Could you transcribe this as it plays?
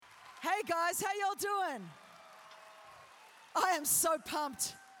Hey guys, how y'all doing? I am so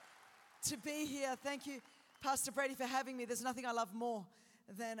pumped to be here. Thank you, Pastor Brady, for having me. There's nothing I love more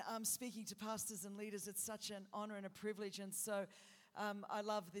than speaking to pastors and leaders. It's such an honor and a privilege, and so I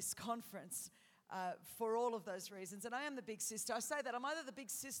love this conference for all of those reasons. And I am the big sister. I say that I'm either the big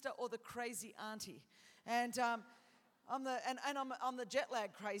sister or the crazy auntie, and I'm the jet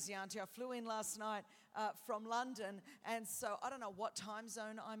lag crazy auntie. I flew in last night from London, and so I don't know what time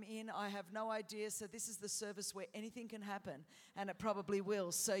zone I'm in. I have no idea. So this is the service where anything can happen, and it probably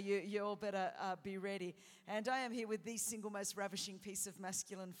will. So you all better be ready. And I am here with the single most ravishing piece of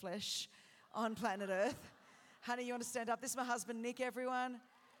masculine flesh on planet Earth. Honey, you want to stand up? This is my husband, Nick, everyone.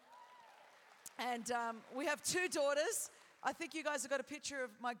 And we have two daughters. I think you guys have got a picture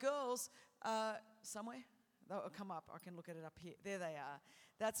of my girls somewhere. Oh, come up. I can look at it up here. There they are.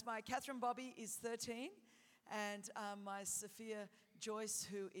 That's my Catherine Bobby is 13, and my Sophia Joyce,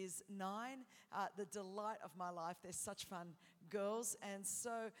 who is 9. The delight of my life. They're such fun girls, and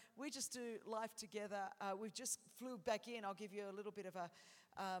so we just do life together. We've just flew back in. I'll give you a little bit of a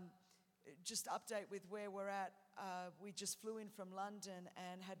just update with where we're at. We just flew in from London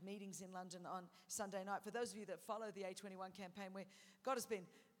and had meetings in London on Sunday night. For those of you that follow the A21 campaign, where God has been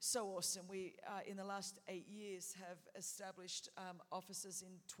so awesome. We, in the last 8 years, have established offices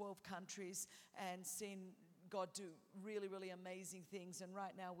in 12 countries and seen God do really, really amazing things. And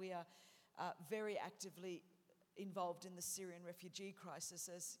right now we are very actively involved in the Syrian refugee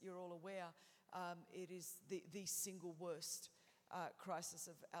crisis. As you're all aware, it is the single worst crisis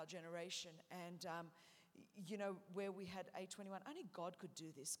of our generation. And you know, where we had A21, only God could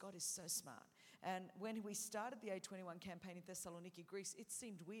do this. God is so smart. And when we started the A21 campaign in Thessaloniki, Greece, it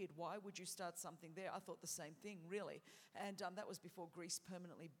seemed weird. Why would you start something there? I thought the same thing, really. And that was before Greece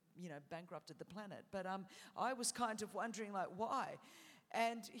permanently, bankrupted the planet. But I was kind of wondering, like, why?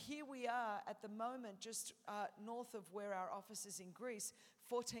 And here we are at the moment, just north of where our office is in Greece.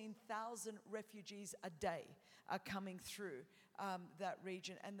 14,000 refugees a day are coming through that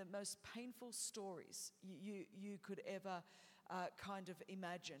region, and the most painful stories you could ever kind of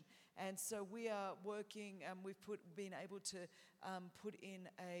imagine. And so we are working, and we've been able to put in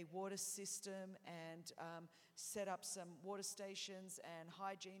a water system and set up some water stations and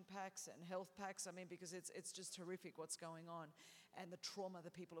hygiene packs and health packs. I mean, because it's just horrific what's going on and the trauma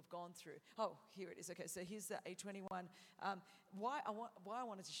that people have gone through. Oh, here it is. Okay, so here's the A21. Why I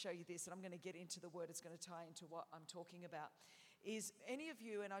wanted to show you this, and I'm going to get into the word, it's going to tie into what I'm talking about, is any of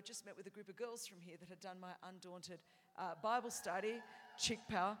you, and I just met with a group of girls from here that had done my Undaunted Bible study, Chick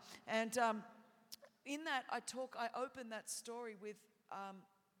Power, and in that I open that story with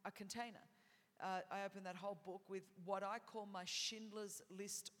a container. I open that whole book with what I call my Schindler's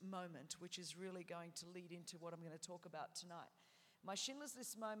List moment, which is really going to lead into what I'm going to talk about tonight. My Schindler's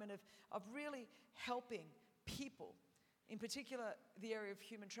List moment of really helping people, in particular the area of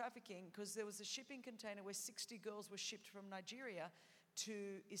human trafficking, because there was a shipping container where 60 girls were shipped from Nigeria to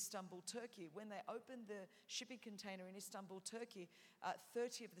Istanbul, Turkey. When they opened the shipping container in Istanbul, Turkey,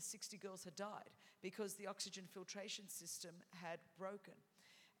 30 of the 60 girls had died because the oxygen filtration system had broken.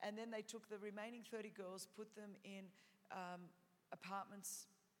 And then they took the remaining 30 girls, put them in apartments.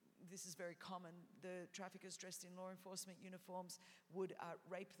 This is very common. The traffickers dressed in law enforcement uniforms would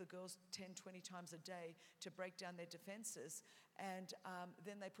rape the girls 10, 20 times a day to break down their defenses. And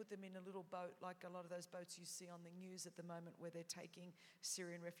then they put them in a little boat, like a lot of those boats you see on the news at the moment, where they're taking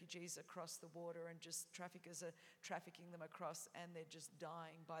Syrian refugees across the water, and just traffickers are trafficking them across, and they're just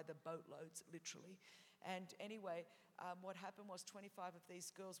dying by the boatloads, literally. And anyway, what happened was 25 of these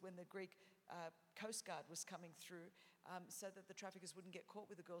girls, when the Greek Coast Guard was coming through, so that the traffickers wouldn't get caught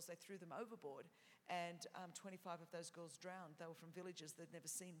with the girls, they threw them overboard, and 25 of those girls drowned. They were from villages that had never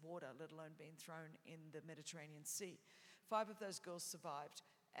seen water, let alone being thrown in the Mediterranean Sea. 5 of those girls survived,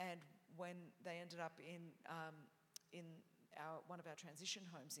 and when they ended up in one of our transition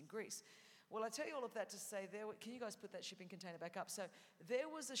homes in Greece. Well, I tell you all of that to say, can you guys put that shipping container back up? So there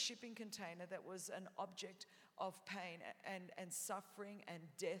was a shipping container that was an object of pain and suffering and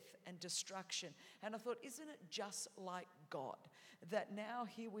death and destruction. And I thought, isn't it just like God that now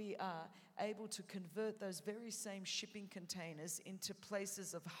here we are able to convert those very same shipping containers into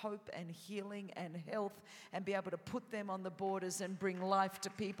places of hope and healing and health, and be able to put them on the borders and bring life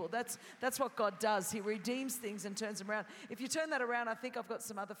to people. That's what God does. He redeems things and turns them around. If you turn that around, I think I've got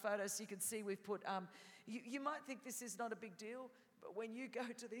some other photos so you can see we've put, you might think this is not a big deal, But when you go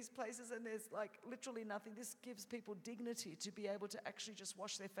to these places and there's like literally nothing, this gives people dignity to be able to actually just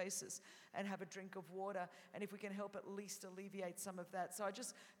wash their faces and have a drink of water. And if we can help at least alleviate some of that. So I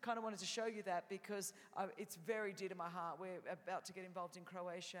just kind of wanted to show you that because it's very dear to my heart. We're about to get involved in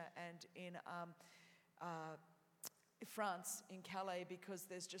Croatia and in France, in Calais, because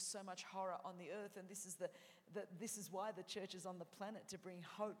there's just so much horror on the earth, and this is why the church is on the planet, to bring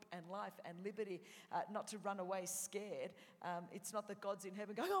hope and life and liberty, not to run away scared. It's not that God's in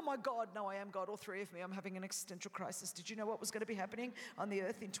heaven going, oh my God, no, I am God, all three of me, I'm having an existential crisis. Did you know what was going to be happening on the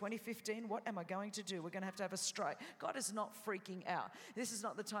earth in 2015? What am I going to do? We're going to have a strike. God is not freaking out. This is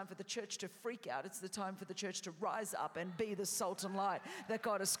not the time for the church to freak out. It's the time for the church to rise up and be the salt and light that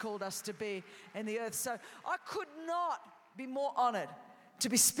God has called us to be in the earth. So I could not be more honored to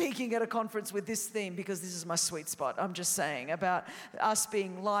be speaking at a conference with this theme, because this is my sweet spot. I'm just saying about us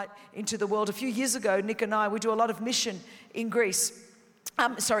being light into the world. A few years ago, Nick and I, we do a lot of mission in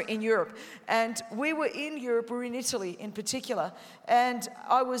in Europe. And we were in Europe, we were in Italy in particular, and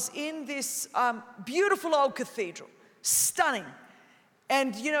I was in this beautiful old cathedral, stunning.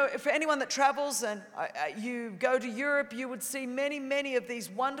 And, you know, for anyone that travels and you go to Europe, you would see many, many of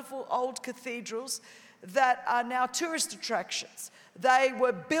these wonderful old cathedrals that are now tourist attractions. They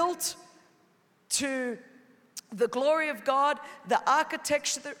were built to the glory of God. The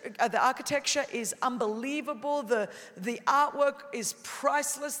architecture is unbelievable. The artwork is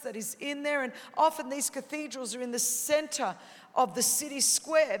priceless that is in there. And often these cathedrals are in the center of the city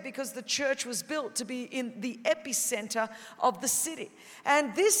square because the church was built to be in the epicenter of the city.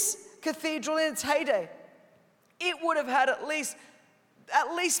 And this cathedral in its heyday, it would have had at least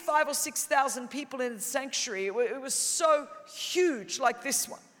 5,000 or 6,000 people in its sanctuary. It was so huge, like this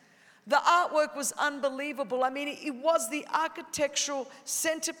one. The artwork was unbelievable. I mean, it was the architectural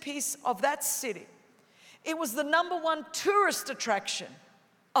centerpiece of that city. It was the #1 tourist attraction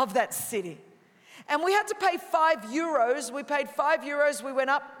of that city. And we had to pay €5. We paid €5. We went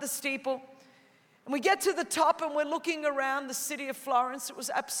up the steeple. And we get to the top and we're looking around the city of Florence. It was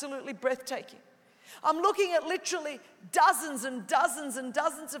absolutely breathtaking. I'm looking at literally dozens and dozens and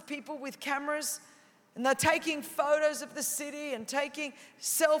dozens of people with cameras, and they're taking photos of the city and taking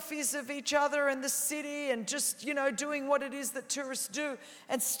selfies of each other and the city and just, you know, doing what it is that tourists do.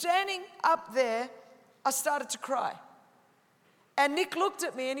 And standing up there, I started to cry. And Nick looked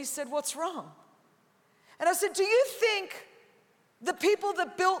at me and he said, "What's wrong?" And I said, "Do you think the people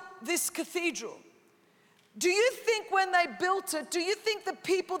that built this cathedral, do you think when they built it, do you think the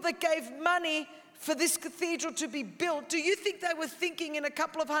people that gave money for this cathedral to be built, do you think they were thinking in a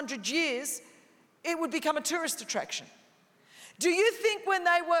couple of 100 years it would become a tourist attraction? Do you think when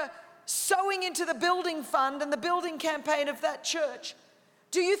they were sowing into the building fund and the building campaign of that church,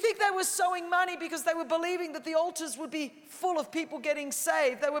 do you think they were sowing money because they were believing that the altars would be full of people getting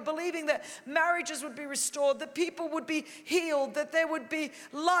saved? They were believing that marriages would be restored, that people would be healed, that there would be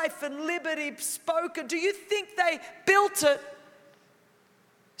life and liberty spoken? Do you think they built it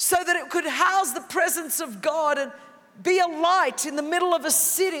so that it could house the presence of God and be a light in the middle of a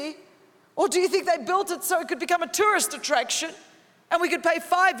city? Or do you think they built it so it could become a tourist attraction and we could pay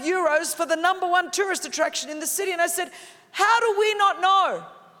 €5 for the #1 tourist attraction in the city? And I said, how do we not know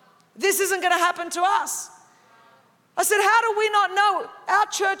this isn't going to happen to us? I said, how do we not know? Our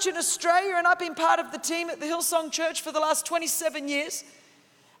church in Australia, and I've been part of the team at the Hillsong Church for the last 27 years,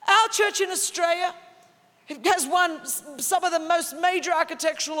 our church in Australia has won some of the most major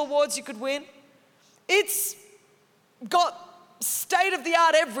architectural awards you could win. It's got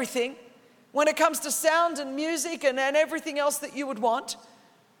state-of-the-art everything when it comes to sound and music and everything else that you would want.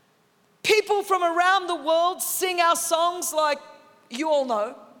 People from around the world sing our songs like you all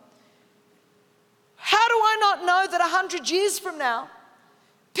know. How do I not know that 100 years from now,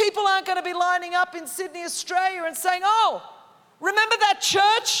 people aren't going to be lining up in Sydney, Australia and saying, "Oh, remember that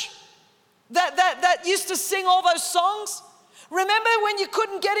church that used to sing all those songs? Remember when you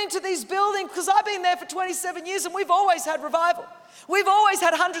couldn't get into these buildings?" Because I've been there for 27 years and we've always had revival. We've always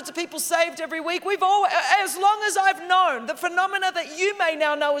had hundreds of people saved every week. We've always, as long as I've known, the phenomena that you may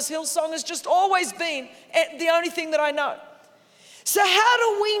now know as Hillsong has just always been the only thing that I know. So how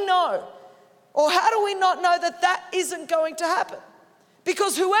do we know, or how do we not know that that isn't going to happen?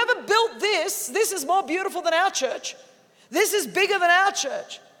 Because whoever built this is more beautiful than our church. This is bigger than our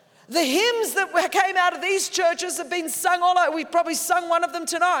church. The hymns that came out of these churches have been sung all over. We probably sung one of them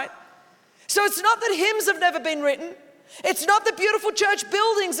tonight. So it's not that hymns have never been written. It's not that beautiful church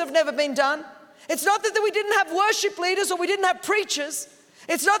buildings have never been done. It's not that we didn't have worship leaders or we didn't have preachers.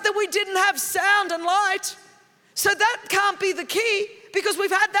 It's not that we didn't have sound and light. So that can't be the key, because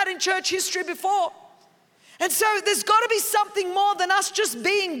we've had that in church history before. And so there's got to be something more than us just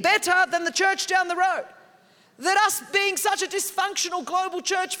being better than the church down the road. That us being such a dysfunctional global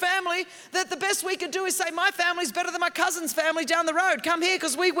church family that the best we could do is say, my family's better than my cousin's family down the road. Come here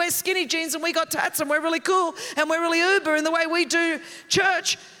because we wear skinny jeans and we got tats and we're really cool and we're really uber in the way we do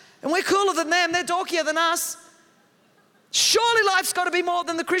church. And we're cooler than them. They're dorkier than us. Surely life's got to be more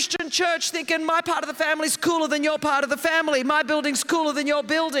than the Christian church thinking my part of the family's cooler than your part of the family. My building's cooler than your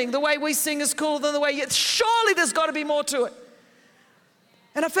building. The way we sing is cooler than the way you... Surely there's got to be more to it.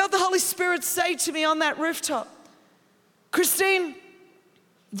 And I felt the Holy Spirit say to me on that rooftop, Christine,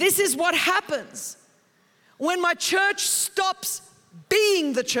 this is what happens when my church stops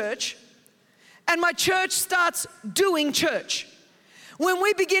being the church and my church starts doing church. When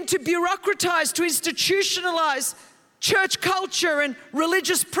we begin to bureaucratize, to institutionalize church culture and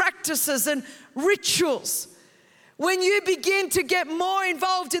religious practices and rituals. When you begin to get more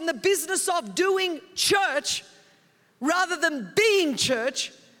involved in the business of doing church rather than being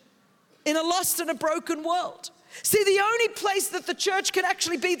church in a lost and a broken world. See, the only place that the church can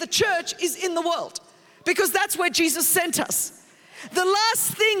actually be the church is in the world, because that's where Jesus sent us. The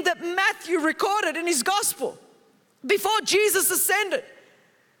last thing that Matthew recorded in his gospel before Jesus ascended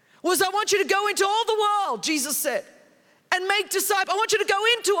was, I want you to go into all the world, Jesus said, and make disciples. I want you to go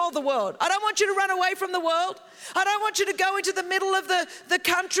into all the world. I don't want you to run away from the world. I don't want you to go into the middle of the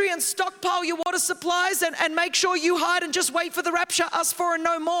country and stockpile your water supplies and make sure you hide and just wait for the rapture, us for and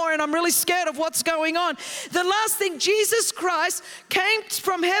no more, and I'm really scared of what's going on. The last thing, Jesus Christ came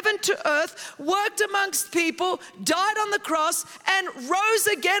from heaven to earth, worked amongst people, died on the cross, and rose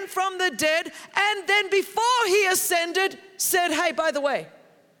again from the dead, and then before he ascended, said, hey, by the way,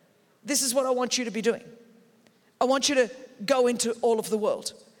 this is what I want you to be doing. I want you to go into all of the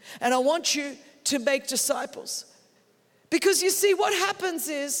world. And I want you to make disciples. Because you see, what happens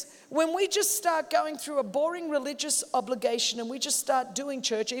is when we just start going through a boring religious obligation and we just start doing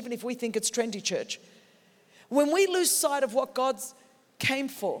church, even if we think it's trendy church, when we lose sight of what God came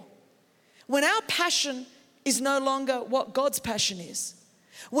for, when our passion is no longer what God's passion is,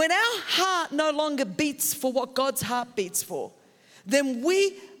 when our heart no longer beats for what God's heart beats for, then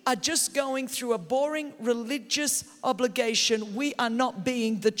we are just going through a boring religious obligation. We are not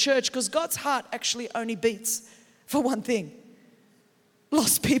being the church, because God's heart actually only beats for one thing: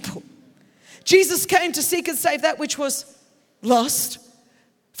 lost people. Jesus came to seek and save that which was lost.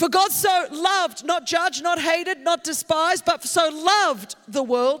 For God so loved, not judged, not hated, not despised, but so loved the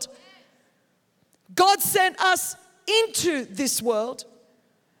world. God sent us into this world,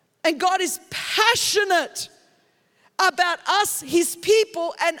 and God is passionate about us, his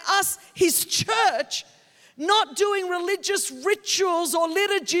people, and us, his church, not doing religious rituals or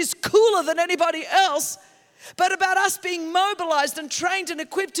liturgies cooler than anybody else, but about us being mobilized and trained and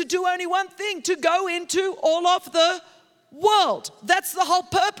equipped to do only one thing: to go into all of the world. That's the whole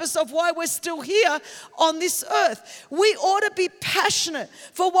purpose of why we're still here on this earth. We ought to be passionate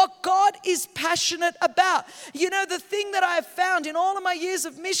for what God is passionate about. You know, the thing that I have found in all of my years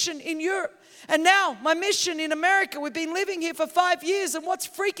of mission in Europe, and now my mission in America, we've been living here for 5 years, and what's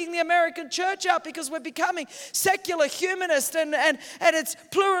freaking the American church out, because we're becoming secular, humanist, and it's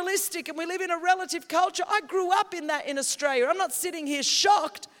pluralistic, and we live in a relative culture. I grew up in that in Australia. I'm not sitting here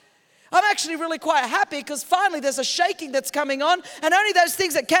shocked. I'm actually really quite happy, because finally there's a shaking that's coming on, and only those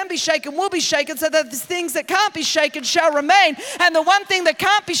things that can be shaken will be shaken, so that the things that can't be shaken shall remain. And the one thing that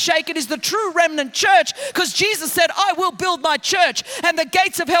can't be shaken is the true remnant church, because Jesus said, I will build my church, and the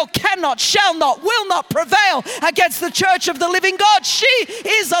gates of hell cannot, shall not, will not prevail against the church of the living God. She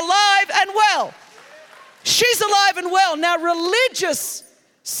is alive and well. She's alive and well. Now, religious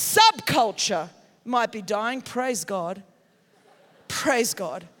subculture might be dying. Praise God. Praise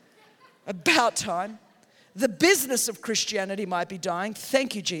God. About time. The business of Christianity might be dying.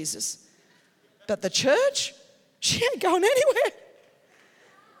 Thank you, Jesus. But the church, she ain't going anywhere.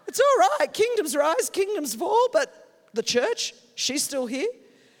 It's all right. Kingdoms rise, kingdoms fall, but the church, she's still here.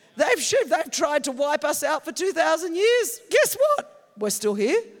 They've tried to wipe us out for 2,000 years. Guess what? We're still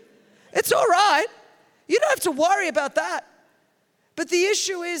here. It's all right. You don't have to worry about that. But the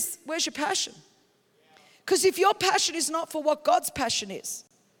issue is, where's your passion? Because if your passion is not for what God's passion is,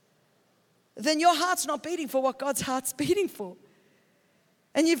 then your heart's not beating for what God's heart's beating for.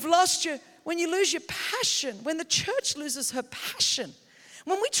 And you've lost when you lose your passion, when the church loses her passion,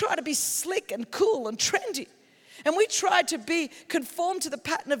 when we try to be slick and cool and trendy, and we try to be conformed to the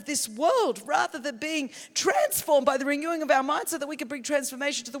pattern of this world rather than being transformed by the renewing of our mind so that we can bring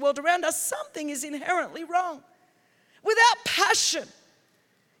transformation to the world around us, something is inherently wrong. Without passion,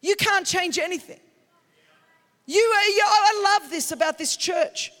 you can't change anything. I love this about this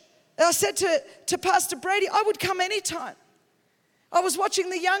church. I said to Pastor Brady, I would come anytime. I was watching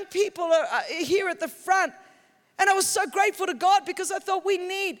the young people here at the front, and I was so grateful to God because I thought we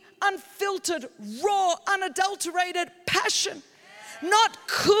need unfiltered, raw, unadulterated passion. Not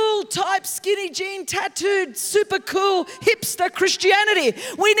cool type, skinny jean, tattooed, super cool, hipster Christianity.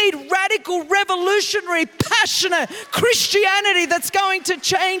 We need radical, revolutionary, passionate Christianity that's going to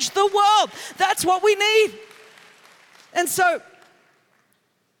change the world. That's what we need. And so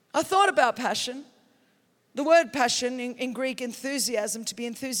I thought about passion. The word passion in Greek, enthusiasm, to be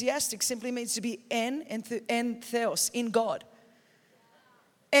enthusiastic simply means to be en theos, in God.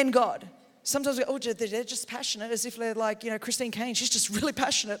 En God. Sometimes we go, oh, they're just passionate, as if they're like, Christine Caine, she's just really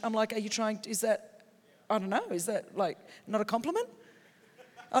passionate. I'm like, is that, I don't know, is that like not a compliment?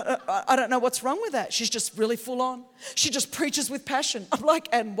 I don't know what's wrong with that. She's just really full on. She just preaches with passion. I'm like,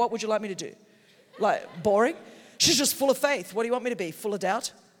 and what would you like me to do? Like, boring? She's just full of faith. What do you want me to be? Full of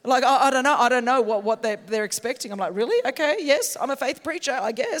doubt? Like, I don't know. I don't know what they're expecting. I'm like, really? Okay, yes, I'm a faith preacher,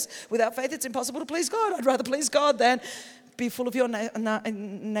 I guess. Without faith, it's impossible to please God. I'd rather please God than be full of your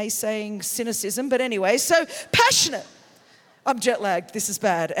naysaying cynicism. But anyway, so passionate. I'm jet lagged. This is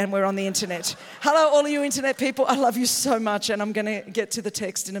bad. And we're on the internet. Hello, all of you internet people. I love you so much. And I'm going to get to the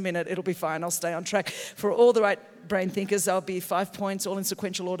text in a minute. It'll be fine. I'll stay on track. For all the right brain thinkers, I'll be 5 points, all in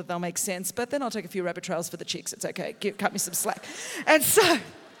sequential order. They'll make sense. But then I'll take a few rabbit trails for the chicks. It's okay. Cut me some slack. And so,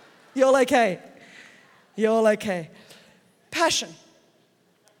 you're all okay. You're all okay. Passion.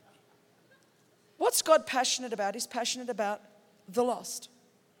 What's God passionate about? He's passionate about the lost.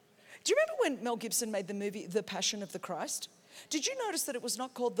 Do you remember when Mel Gibson made the movie The Passion of the Christ? Did you notice that it was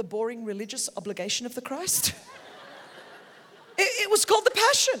not called The Boring Religious Obligation of the Christ? It was called The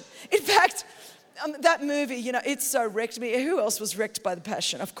Passion. In fact, that movie, it so wrecked me. Who else was wrecked by The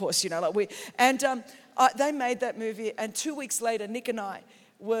Passion? Of course, they made that movie, and 2 weeks later, Nick and I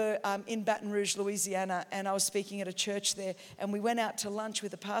were in Baton Rouge, Louisiana, and I was speaking at a church there, and we went out to lunch with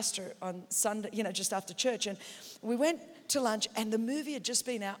the pastor on Sunday, just after church, and we went to lunch, and the movie had just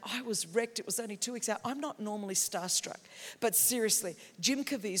been out. I was wrecked. It was only 2 weeks out. I'm not normally starstruck, but seriously, Jim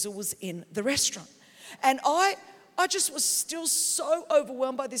Caviezel was in the restaurant, and I just was still so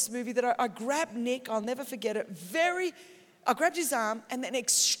overwhelmed by this movie that I grabbed Nick. I'll never forget it. I grabbed his arm, and then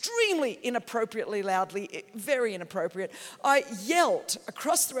extremely inappropriately loudly, very inappropriate, I yelled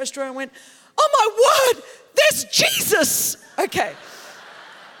across the restaurant and went, "Oh my word, there's Jesus!" Okay.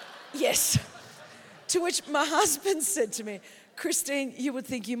 Yes. To which my husband said to me, "Christine, you would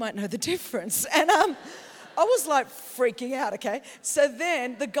think you might know the difference." And I was like freaking out, okay? So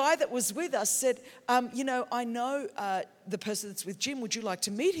then the guy that was with us said, I know the person that's with Jim. Would you like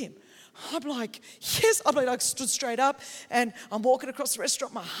to meet him? I'm like, yes. I'm like, I stood straight up and I'm walking across the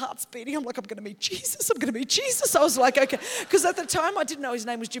restaurant. My heart's beating. I'm like, I'm going to meet Jesus. I'm going to meet Jesus. I was like, okay. Because at the time I didn't know his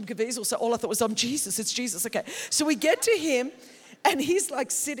name was Jim Caviezel. So all I thought was, I'm Jesus. It's Jesus. Okay. So we get to him and he's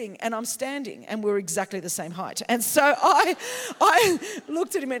like sitting and I'm standing and we're exactly the same height. And so I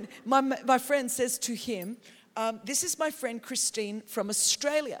looked at him and my friend says to him, this is my friend Christine from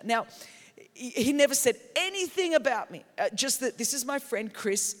Australia. Now, he never said anything about me, just that this is my friend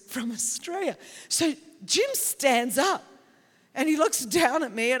Chris from Australia. So Jim stands up and he looks down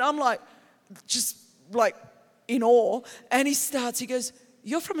at me and I'm like, just like in awe. And he goes,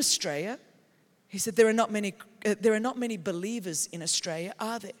 "You're from Australia?" He said, there are not many believers in Australia,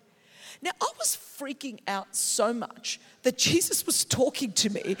 are there? Now, I was freaking out so much that Jesus was talking to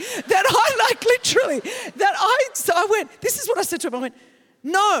me that so I went, this is what I said to him. I went,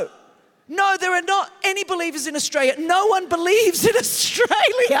 No, there are not any believers in Australia. No one believes in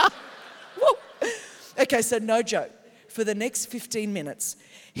Australia. Okay, so no joke. For the next 15 minutes,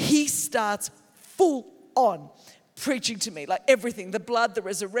 he starts full on preaching to me, like everything, the blood, the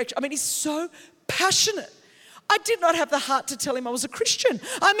resurrection. I mean, he's so passionate. I did not have the heart to tell him I was a Christian.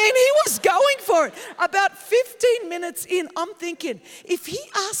 I mean, he was going for it. About 15 minutes in, I'm thinking, if he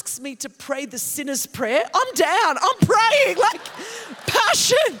asks me to pray the sinner's prayer, I'm down. I'm praying, like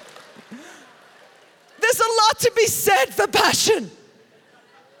passion. There's a lot to be said for passion.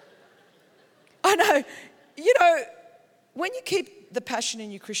 I know. When you keep the passion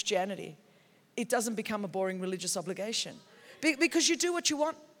in your Christianity, it doesn't become a boring religious obligation. Because you do what you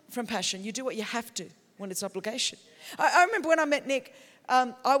want from passion. You do what you have to when it's obligation. I remember when I met Nick,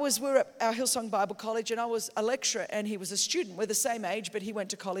 we were at our Hillsong Bible College and I was a lecturer and he was a student. We're the same age, but he went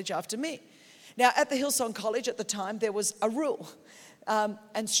to college after me. Now, at the Hillsong College at the time, there was a rule.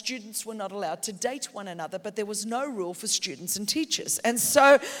 And students were not allowed to date one another, but there was no rule for students and teachers. And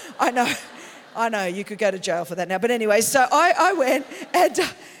so, I know, you could go to jail for that now. But anyway, so I went,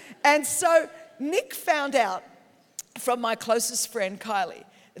 and so Nick found out from my closest friend, Kylie,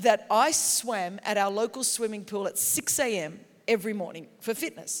 that I swam at our local swimming pool at 6 a.m. every morning for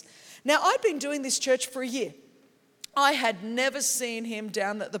fitness. Now, I'd been doing this church for a year. I had never seen him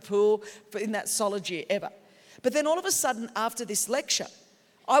down at the pool in that solid year ever. But then all of a sudden, after this lecture,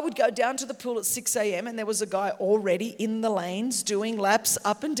 I would go down to the pool at 6 a.m. and there was a guy already in the lanes doing laps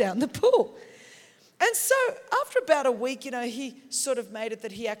up and down the pool. And so after about a week, he sort of made it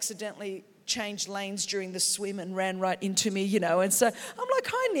that he accidentally changed lanes during the swim and ran right into me, And so I'm like,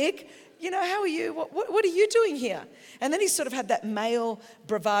 hi, Nick, how are you? What are you doing here? And then he sort of had that male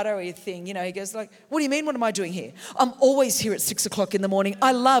bravado-y thing, He goes like, what do you mean, what am I doing here? I'm always here at 6 o'clock in the morning.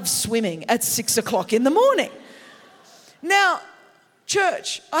 I love swimming at 6 o'clock in the morning. Now,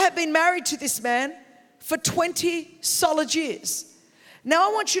 church, I have been married to this man for 20 solid years. Now,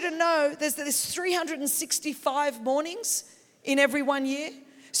 I want you to know there's 365 mornings in every 1 year.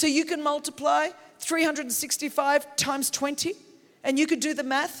 So you can multiply 365 times 20, and you could do the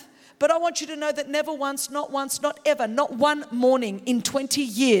math. But I want you to know that never once, not ever, not one morning in 20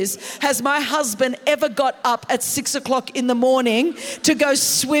 years has my husband ever got up at 6 o'clock in the morning to go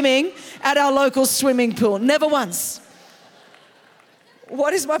swimming at our local swimming pool. Never once.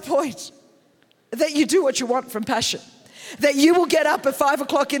 What is my point? That you do what you want from passion. That you will get up at 5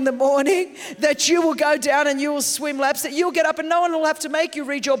 o'clock in the morning, that you will go down and you will swim laps, that you'll get up and no one will have to make you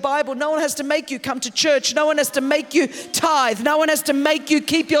read your Bible. No one has to make you come to church. No one has to make you tithe. No one has to make you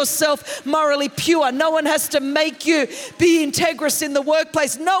keep yourself morally pure. No one has to make you be integrous in the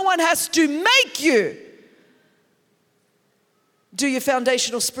workplace. No one has to make you do your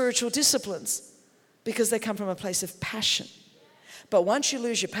foundational spiritual disciplines because they come from a place of passion. But once you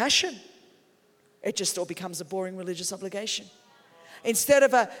lose your passion, it just all becomes a boring religious obligation. Instead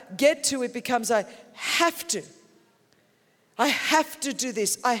of a get to, it becomes a have to. I have to do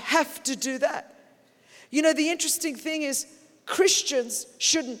this. I have to do that. The interesting thing is Christians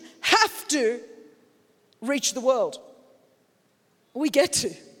shouldn't have to reach the world. We get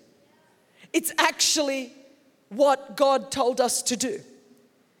to. It's actually what God told us to do.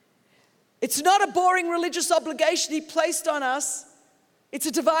 It's not a boring religious obligation He placed on us. It's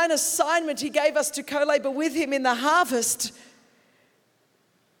a divine assignment He gave us to co-labor with Him in the harvest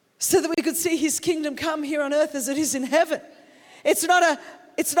so that we could see His kingdom come here on earth as it is in heaven. It's not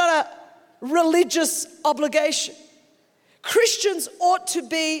a religious obligation. Christians ought to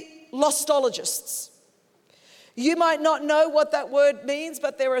be lostologists. You might not know what that word means,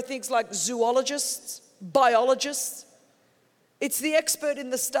 but there are things like zoologists, biologists. It's the expert in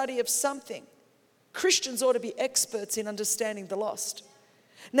the study of something. Christians ought to be experts in understanding the lost.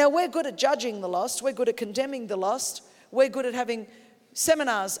 Now, we're good at judging the lost. We're good at condemning the lost. We're good at having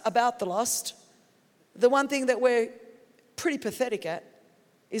seminars about the lost. The one thing that we're pretty pathetic at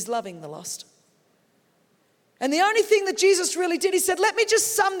is loving the lost. And the only thing that Jesus really did, He said, let me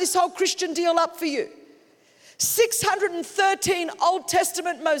just sum this whole Christian deal up for you. 613 Old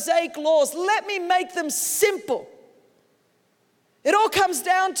Testament Mosaic laws. Let me make them simple. It all comes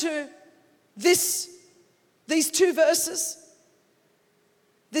down to these two verses.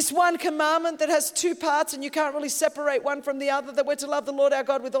 This one commandment that has two parts and you can't really separate one from the other, that we're to love the Lord our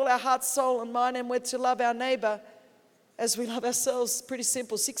God with all our heart, soul and mind, and we're to love our neighbor as we love ourselves. Pretty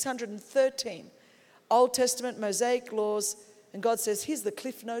simple. 613 Old Testament Mosaic laws. And God says, here's the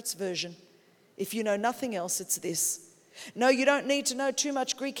Cliff Notes version. If you know nothing else, it's this. No, you don't need to know too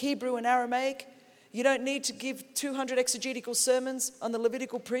much Greek, Hebrew and Aramaic. You don't need to give 200 exegetical sermons on the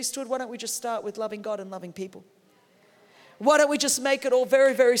Levitical priesthood. Why don't we just start with loving God and loving people? Why don't we just make it all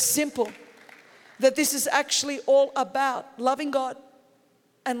very, very simple? That this is actually all about loving God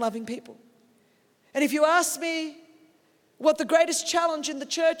and loving people. And if you ask me what the greatest challenge in the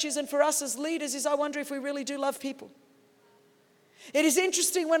church is and for us as leaders is, I wonder if we really do love people. It is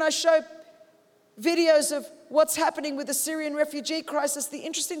interesting when I show videos of what's happening with the Syrian refugee crisis, the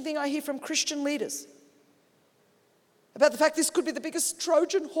interesting thing I hear from Christian leaders about the fact this could be the biggest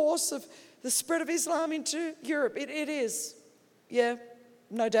Trojan horse of the spread of Islam into Europe. It is. Yeah,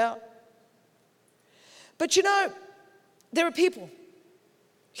 no doubt. But there are people,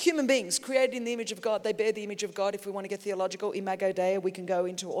 human beings created in the image of God. They bear the image of God. If we want to get theological, imago Dei, we can go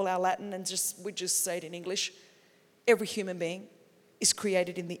into all our Latin and we just say it in English. Every human being is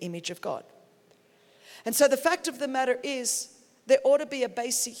created in the image of God. And so the fact of the matter is, there ought to be a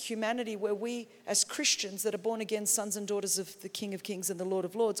basic humanity where we, as Christians that are born again sons and daughters of the King of Kings and the Lord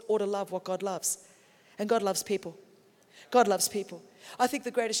of Lords, ought to love what God loves. And God loves people. God loves people. I think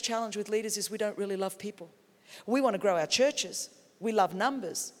the greatest challenge with leaders is we don't really love people. We want to grow our churches. We love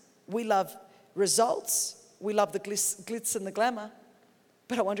numbers. We love results. We love the glitz and the glamour.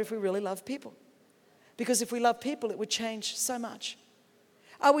 But I wonder if we really love people. Because if we love people, it would change so much.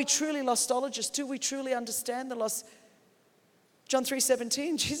 Are we truly lostologists? Do we truly understand the lost? John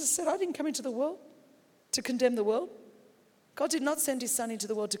 3:17, Jesus said, I didn't come into the world to condemn the world. God did not send his son into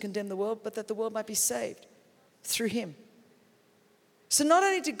the world to condemn the world, but that the world might be saved through him. So not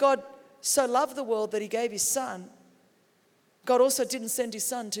only did God so love the world that he gave his son, God also didn't send his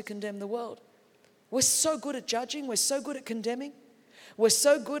son to condemn the world. We're so good at judging. We're so good at condemning. We're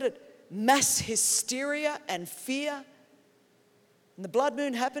so good at mass hysteria and fear. And the blood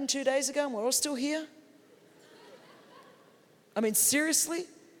moon happened 2 days ago and we're all still here. I mean, seriously?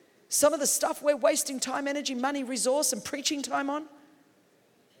 Some of the stuff we're wasting time, energy, money, resource, and preaching time on.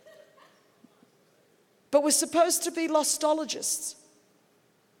 But we're supposed to be lostologists.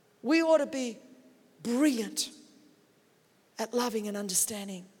 We ought to be brilliant at loving and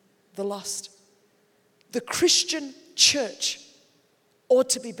understanding the lost. The Christian church ought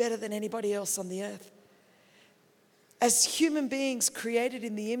to be better than anybody else on the earth. As human beings created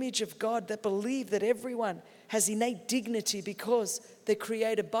in the image of God that believe that everyone has innate dignity because they're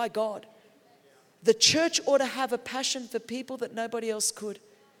created by God, the church ought to have a passion for people that nobody else could.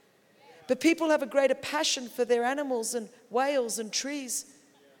 But people have a greater passion for their animals and whales and trees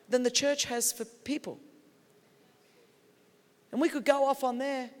than the church has for people. And we could go off on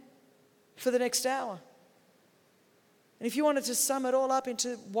there for the next hour. And if you wanted to sum it all up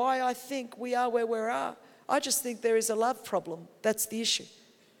into why I think we are where we are, I just think there is a love problem. That's the issue.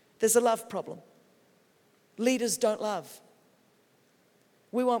 There's a love problem. Leaders don't love.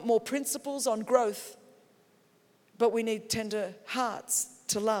 We want more principles on growth, but we need tender hearts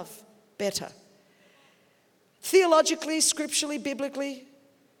to love better. Theologically, scripturally, biblically,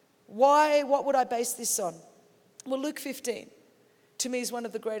 why? What would I base this on? Well, Luke 15, to me, is one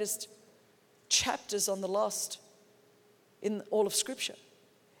of the greatest chapters on the lost in all of Scripture.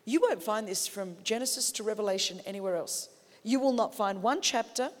 You won't find this from Genesis to Revelation anywhere else. You will not find one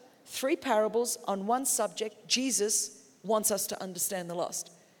chapter, 3 parables on one subject. Jesus wants us to understand the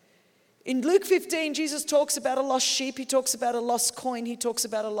lost. In Luke 15, Jesus talks about a lost sheep. He talks about a lost coin. He talks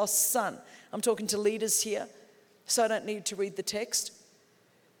about a lost son. I'm talking to leaders here, so I don't need to read the text.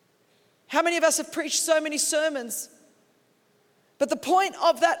 How many of us have preached so many sermons? But the point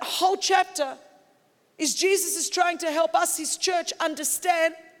of that whole chapter is Jesus is trying to help us, his church,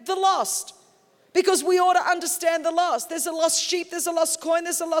 understand the lost. Because we ought to understand the lost. There's a lost sheep, there's a lost coin,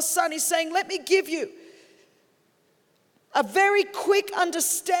 there's a lost son. He's saying, let me give you a very quick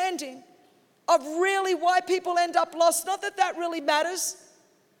understanding of really why people end up lost. Not that that really matters,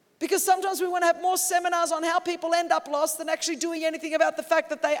 because sometimes we want to have more seminars on how people end up lost than actually doing anything about the fact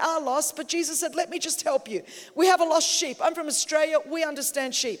that they are lost. But Jesus said, let me just help you. We have a lost sheep. I'm from Australia. We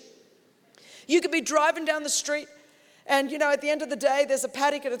understand sheep. You could be driving down the street and, at the end of the day, there's a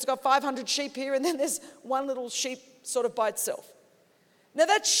paddock and it's got 500 sheep here, and then there's one little sheep sort of by itself. Now,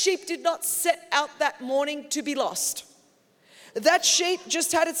 that sheep did not set out that morning to be lost. That sheep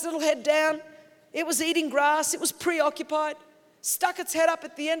just had its little head down. It was eating grass. It was preoccupied. Stuck its head up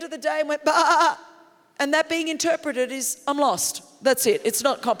at the end of the day and went, bah! And that being interpreted is, I'm lost. That's it. It's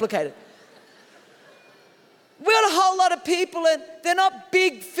not complicated. We got a whole lot of people, and they're not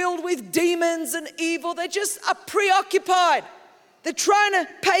big, filled with demons and evil. They just are preoccupied. They're trying to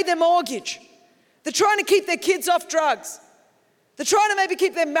pay their mortgage. They're trying to keep their kids off drugs. They're trying to maybe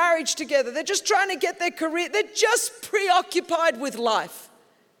keep their marriage together. They're just trying to get their career. They're just preoccupied with life.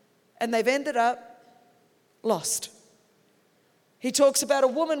 And they've ended up lost. He talks about a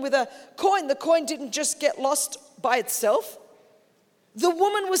woman with a coin. The coin didn't just get lost by itself. The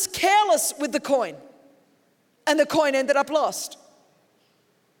woman was careless with the coin, and the coin ended up lost.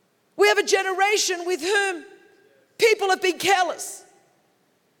 We have a generation with whom people have been careless.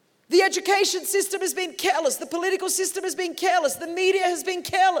 The education system has been careless. The political system has been careless. The media has been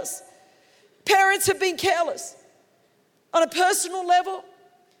careless. Parents have been careless. On a personal level,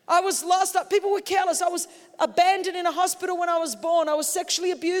 I was lost. People were careless. I was abandoned in a hospital when I was born. I was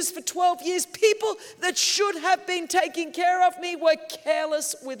sexually abused for 12 years. People that should have been taking care of me were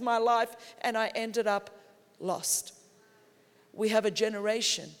careless with my life, and I ended up lost. We have a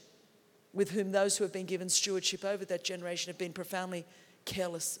generation with whom those who have been given stewardship over that generation have been profoundly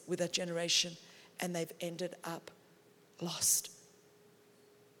careless with that generation, and they've ended up lost.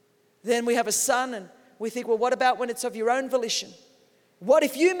 Then we have a son, and we think, well, what about when it's of your own volition? What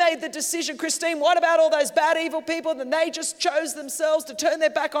if you made the decision, Christine? What about all those bad, evil people, and they just chose themselves to turn their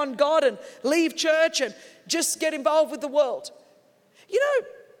back on God and leave church and just get involved with the world?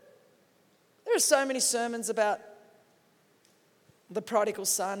 There are so many sermons about the prodigal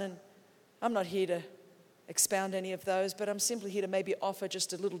son, and I'm not here to expound any of those, but I'm simply here to maybe offer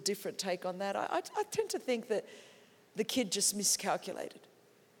just a little different take on that. I tend to think that the kid just miscalculated.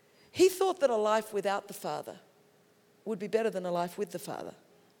 He thought that a life without the Father would be better than a life with the Father.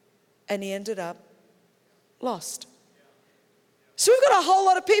 And he ended up lost. So we've got a whole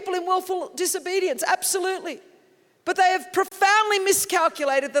lot of people in willful disobedience, absolutely. But they have profoundly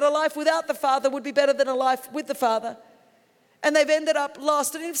miscalculated that a life without the Father would be better than a life with the Father. And they've ended up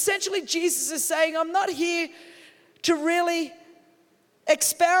lost. And essentially Jesus is saying, I'm not here to really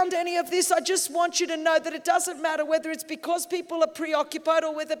expound any of this. I just want you to know that it doesn't matter whether it's because people are preoccupied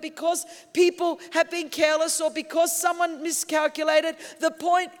or whether because people have been careless or because someone miscalculated. The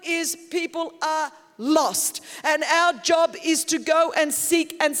point is people are lost. And our job is to go and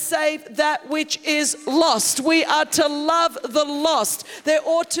seek and save that which is lost. We are to love the lost. There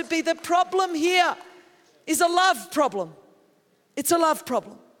ought to be, the problem here is a love problem. It's a love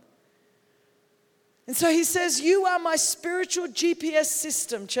problem. And so he says, you are my spiritual GPS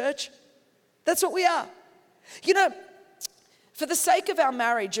system, church. That's what we are. You know, for the sake of our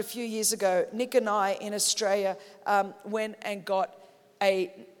marriage a few years ago, Nick and I in Australia went and got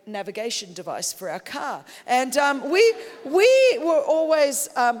a navigation device for our car. And we were always,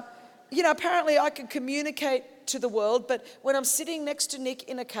 apparently I can communicate to the world, but when I'm sitting next to Nick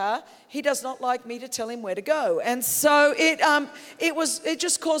in a car, he does not like me to tell him where to go. And so it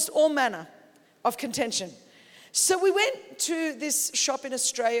just caused all manner of contention. So we went to this shop in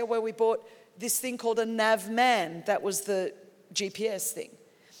Australia where we bought this thing called a Navman. That was the GPS thing.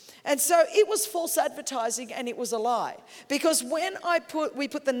 And so it was false advertising and it was a lie. Because when we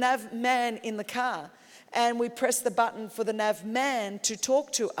put the Navman in the car and we pressed the button for the Navman to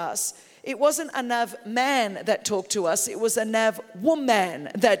talk to us, it wasn't a Navman that talked to us, it was a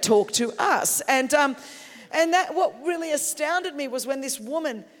Navwoman that talked to us. And that what really astounded me was when this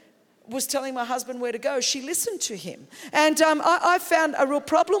woman was telling my husband where to go, she listened to him. And I found a real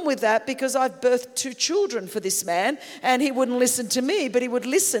problem with that because I've birthed 2 children for this man and he wouldn't listen to me, but he would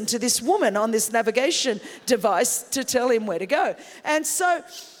listen to this woman on this navigation device to tell him where to go. And so,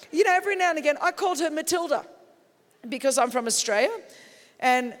 every now and again, I called her Matilda because I'm from Australia.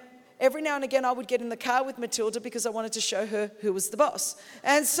 And every now and again, I would get in the car with Matilda because I wanted to show her who was the boss.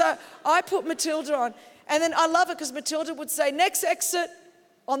 And so I put Matilda on. And then I love it because Matilda would say, next exit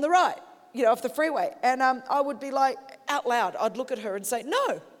on the right, off the freeway. And I would be like, out loud, I'd look at her and say,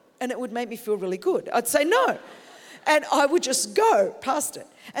 no. And it would make me feel really good. I'd say, no. And I would just go past it.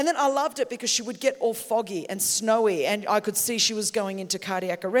 And then I loved it because she would get all foggy and snowy and I could see she was going into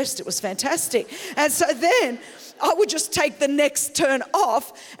cardiac arrest. It was fantastic. And so then I would just take the next turn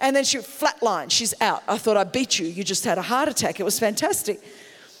off and then she would flatline. She's out. I thought, I beat you. You just had a heart attack. It was fantastic.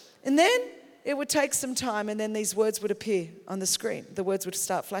 And then it would take some time and then these words would appear on the screen. The words would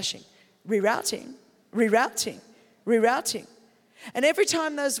start flashing. Rerouting, rerouting, rerouting. And every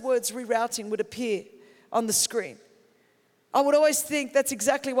time those words rerouting would appear on the screen, I would always think that's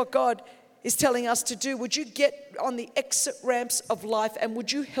exactly what God is telling us to do. Would you get on the exit ramps of life and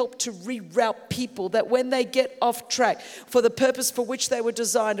would you help to reroute people that when they get off track for the purpose for which they were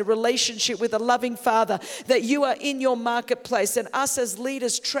designed, a relationship with a loving Father, that you are in your marketplace and us as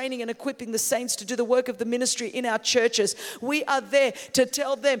leaders training and equipping the saints to do the work of the ministry in our churches. We are there to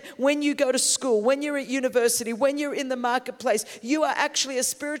tell them when you go to school, when you're at university, when you're in the marketplace, you are actually a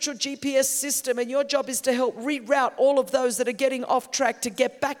spiritual GPS system and your job is to help reroute all of those that are getting off track to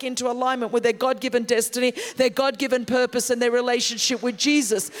get back into alignment with their God-given destiny, their God-given purpose, and their relationship with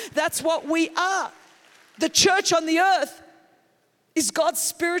Jesus. That's what we are. The church on the earth is God's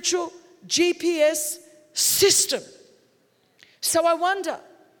spiritual GPS system. So I wonder,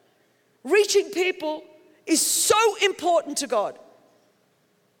 reaching people is so important to God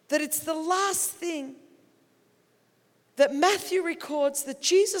that it's the last thing that Matthew records that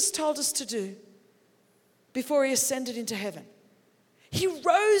Jesus told us to do before he ascended into heaven. He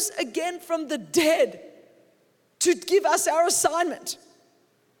rose again from the dead to give us our assignment.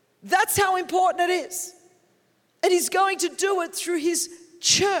 That's how important it is. And he's going to do it through his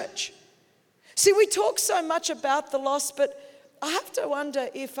church. See, we talk so much about the lost, but I have to wonder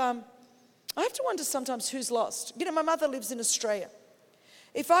sometimes who's lost. My mother lives in Australia.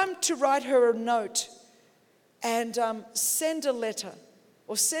 If I'm to write her a note and send a letter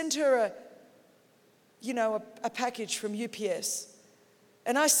or send her a package from UPS,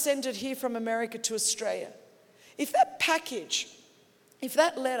 and I send it here from America to Australia, if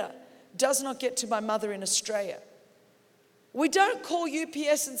that letter does not get to my mother in Australia, we don't call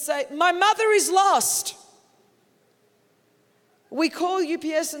UPS and say, my mother is lost. We call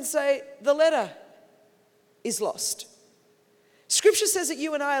UPS and say, the letter is lost. Scripture says that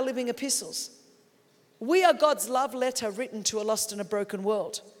you and I are living epistles. We are God's love letter written to a lost and a broken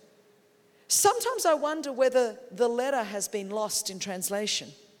world. Sometimes I wonder whether the letter has been lost in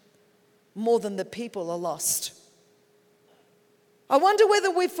translation. more than the people are lost. I wonder whether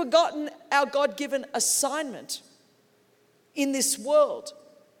we've forgotten our God-given assignment in this world.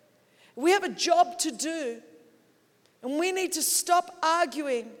 We have a job to do, and we need to stop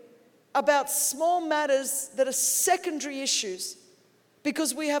arguing about small matters that are secondary issues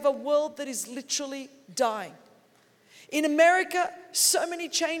because we have a world that is literally dying. In America, so many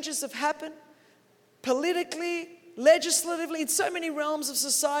changes have happened politically, legislatively, in so many realms of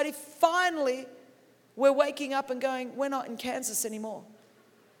society. Finally, we're waking up and going, we're not in Kansas anymore.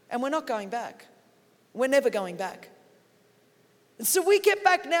 And we're not going back. We're never going back. And so we get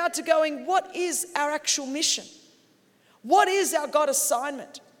back now to going, what is our actual mission? What is our God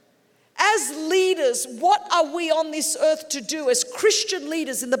assignment? As leaders, what are we on this earth to do? As Christian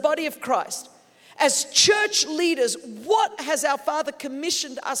leaders in the body of Christ, as church leaders, what has our Father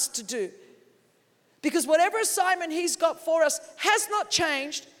commissioned us to do? Because whatever assignment He's got for us has not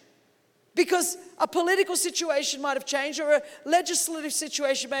changed, because a political situation might have changed, or a legislative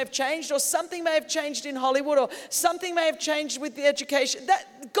situation may have changed, or something may have changed in Hollywood, or something may have changed with the education.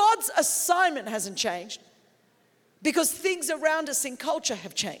 That God's assignment hasn't changed, because things around us in culture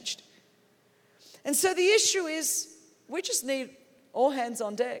have changed. And so the issue is, we just need all hands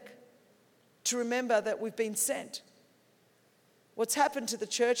on deck to remember that we've been sent. What's happened to the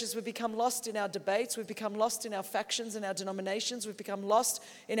church is we've become lost in our debates, we've become lost in our factions and our denominations, we've become lost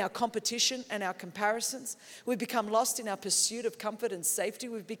in our competition and our comparisons, we've become lost in our pursuit of comfort and safety,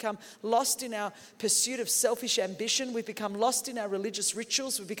 we've become lost in our pursuit of selfish ambition, we've become lost in our religious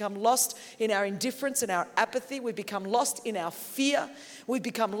rituals, we've become lost in our indifference and our apathy, we've become lost in our fear, we've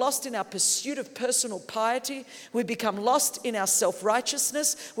become lost in our pursuit of personal piety, we've become lost in our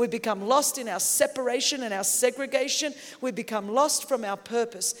self-righteousness, we've become lost in our separation and our segregation, we've become lost from our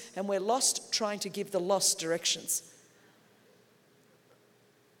purpose, and we're lost trying to give the lost directions.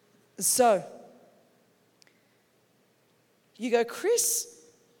 So, you go, Chris,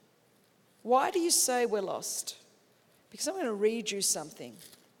 why do you say we're lost? Because I'm going to read you something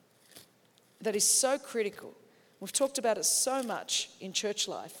that is so critical. We've talked about it so much in church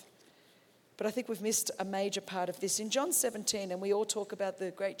life, but I think we've missed a major part of this. In John 17, and we all talk about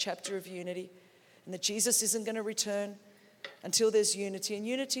the great chapter of unity, and that Jesus isn't going to return until there's unity. And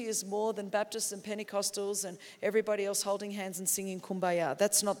unity is more than Baptists and Pentecostals and everybody else holding hands and singing Kumbaya.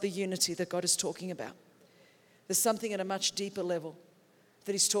 That's not the unity that God is talking about. There's something at a much deeper level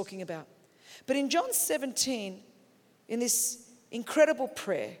that He's talking about. But in John 17, in this incredible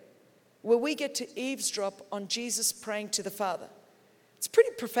prayer, where we get to eavesdrop on Jesus praying to the Father, it's pretty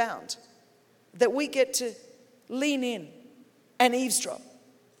profound that we get to lean in and eavesdrop.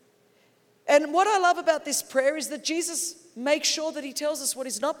 And what I love about this prayer is that Jesus makes sure that He tells us what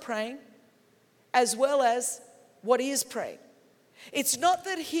He's not praying, as well as what He is praying. It's not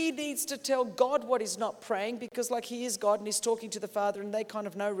that He needs to tell God what He's not praying, because like He is God and He's talking to the Father and they kind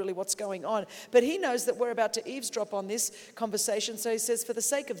of know really what's going on. But He knows that we're about to eavesdrop on this conversation. So He says, for the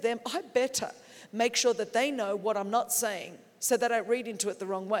sake of them, I better make sure that they know what I'm not saying so that I don't read into it the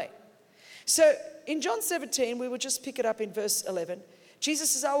wrong way. So in John 17, we will just pick it up in verse 11.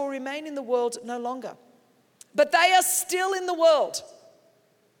 Jesus says, I will remain in the world no longer, but they are still in the world.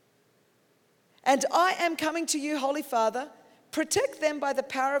 And I am coming to you, Holy Father. Protect them by the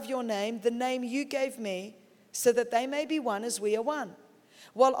power of your name, the name you gave me, so that they may be one as we are one.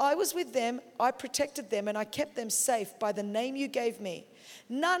 While I was with them, I protected them and I kept them safe by the name you gave me.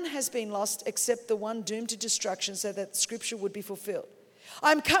 None has been lost except the one doomed to destruction, so that the scripture would be fulfilled.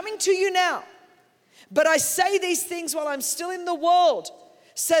 I'm coming to you now, but I say these things while I'm still in the world,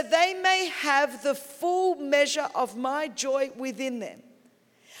 so they may have the full measure of my joy within them.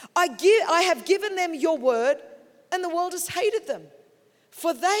 I have given them your word, and the world has hated them,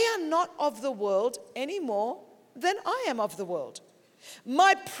 for they are not of the world any more than I am of the world.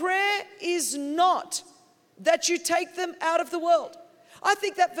 My prayer is not that you take them out of the world. I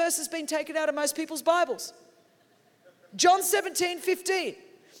think that verse has been taken out of most people's Bibles. John 17:15.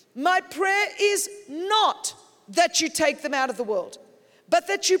 My prayer is not that you take them out of the world, but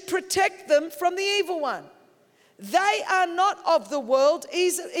that you protect them from the evil one. They are not of the world,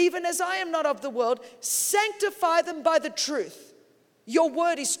 even as I am not of the world. Sanctify them by the truth. Your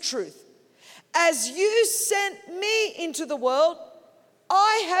word is truth. As you sent me into the world,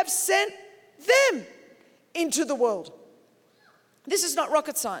 I have sent them into the world. This is not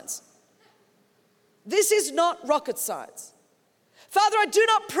rocket science. This is not rocket science. Father, I do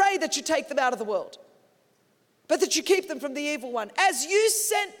not pray that you take them out of the world, but that you keep them from the evil one. As you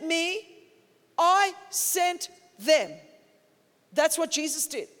sent me, I sent them. That's what Jesus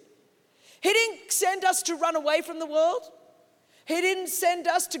did. He didn't send us to run away from the world. He didn't send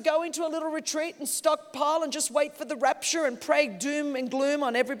us to go into a little retreat and stockpile and just wait for the rapture and pray doom and gloom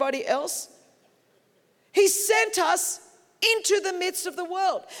on everybody else. He sent us into the midst of the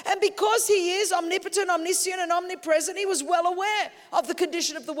world. And because he is omnipotent, omniscient, and omnipresent, he was well aware of the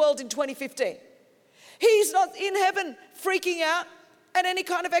condition of the world in 2015. He's not in heaven freaking out at any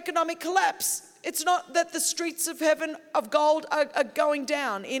kind of economic collapse. It's not that the streets of heaven of gold are going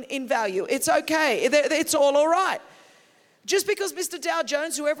down in value. It's okay. It's all right. Just because Mr. Dow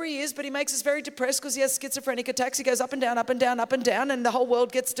Jones, whoever he is, but he makes us very depressed because he has schizophrenic attacks. He goes up and down, up and down, up and down, and the whole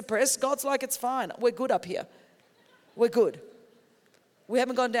world gets depressed. God's like, it's fine. We're good up here. We're good. We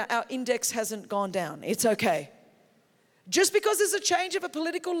haven't gone down. Our index hasn't gone down. It's okay. Just because there's a change of a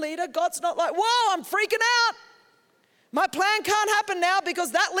political leader, God's not like, whoa, I'm freaking out. My plan can't happen now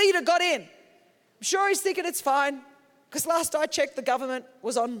because that leader got in. I'm sure he's thinking it's fine because last I checked, the government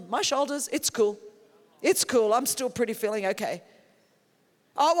was on my shoulders. It's cool. It's cool. I'm still pretty feeling okay.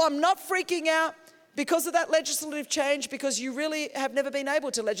 Oh, I'm not freaking out because of that legislative change because you really have never been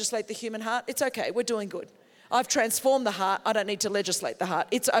able to legislate the human heart. It's okay. We're doing good. I've transformed the heart. I don't need to legislate the heart.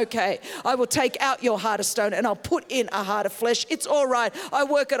 It's okay. I will take out your heart of stone and I'll put in a heart of flesh. It's all right. I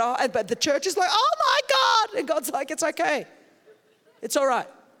work it all. But the church is like, oh my God. And God's like, it's okay. It's all right.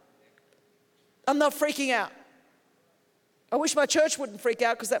 I'm not freaking out. I wish my church wouldn't freak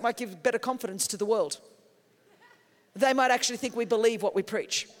out because that might give better confidence to the world. They might actually think we believe what we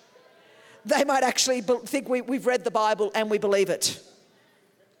preach. They might actually think we've read the Bible and we believe it.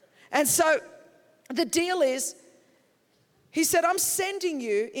 And so the deal is, he said, I'm sending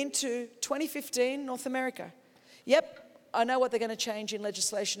you into 2015 North America. Yep, I know what they're going to change in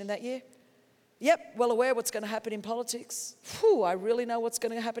legislation in that year. Yep, well aware what's going to happen in politics. Whew, I really know what's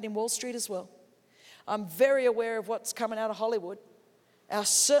going to happen in Wall Street as well. I'm very aware of what's coming out of Hollywood. I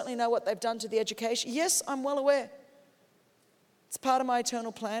certainly know what they've done to the education. Yes, I'm well aware. It's part of my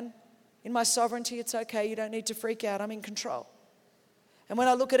eternal plan. In my sovereignty, it's okay. You don't need to freak out. I'm in control. And when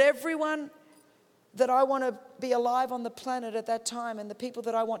I look at everyone that I want to be alive on the planet at that time and the people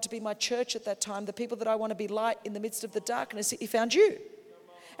that I want to be my church at that time, the people that I want to be light in the midst of the darkness, he found you.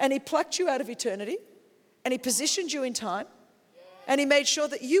 And he plucked you out of eternity and he positioned you in time. And he made sure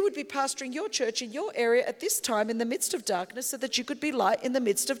that you would be pastoring your church in your area at this time in the midst of darkness so that you could be light in the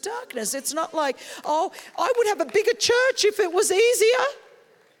midst of darkness. It's not like, oh, I would have a bigger church if it was easier,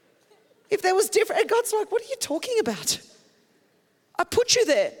 if there was different. And God's like, what are you talking about? I put you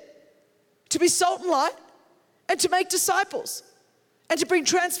there to be salt and light and to make disciples and to bring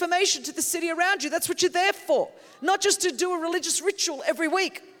transformation to the city around you. That's what you're there for, not just to do a religious ritual every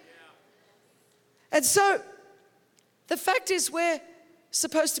week. And so the fact is we're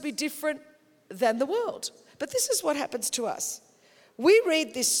supposed to be different than the world. But this is what happens to us. We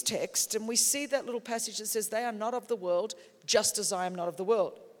read this text and we see that little passage that says, they are not of the world, just as I am not of the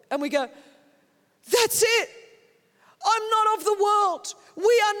world. And we go, that's it. I'm not of the world.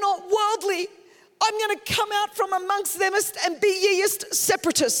 We are not worldly. I'm going to come out from amongst themest and be yeest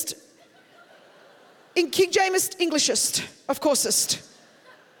separatist. In King Jamesest Englishest, of coursest.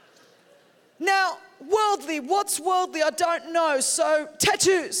 Now, worldly, what's worldly? I don't know. So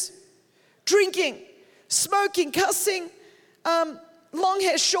tattoos, drinking, smoking, cussing, long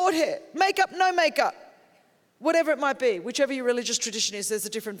hair, short hair, makeup, no makeup, whatever it might be. Whichever your religious tradition is, there's a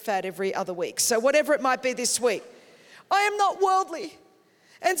different fad every other week. So whatever it might be this week. I am not worldly.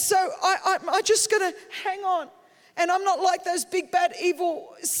 And so I'm just going to hang on. And I'm not like those big, bad,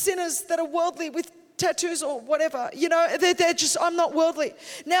 evil sinners that are worldly with tattoos or whatever. You know, they're just, I'm not worldly.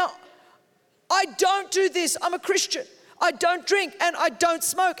 Now, I don't do this. I'm a Christian. I don't drink and I don't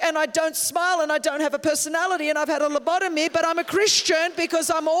smoke and I don't smile and I don't have a personality and I've had a lobotomy, but I'm a Christian because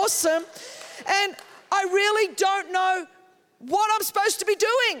I'm awesome. And I really don't know what I'm supposed to be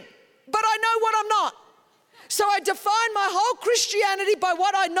doing, but I know what I'm not. So I define my whole Christianity by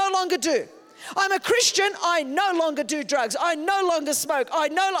what I no longer do. I'm a Christian. I no longer do drugs. I no longer smoke. I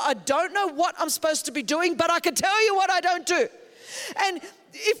don't know what I'm supposed to be doing, but I can tell you what I don't do. And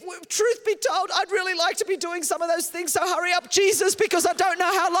if truth be told, I'd really like to be doing some of those things. So hurry up, Jesus, because I don't know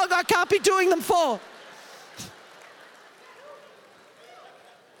how long I can't be doing them for.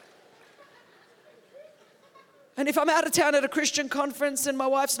 And if I'm out of town at a Christian conference and my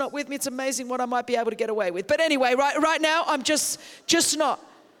wife's not with me, it's amazing what I might be able to get away with. But anyway, right now, I'm just not.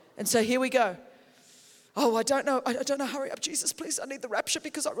 And so here we go. Oh, I don't know. Hurry up, Jesus, please. I need the rapture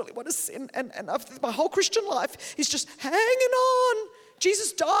because I really want to sin. And my whole Christian life is just hanging on.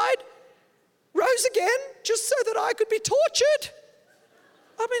 Jesus died, rose again, just so that I could be tortured.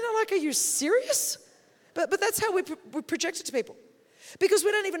 I mean, I'm like, are you serious? But that's how we project it to people. Because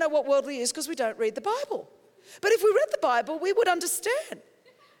we don't even know what worldly is because we don't read the Bible. But if we read the Bible, we would understand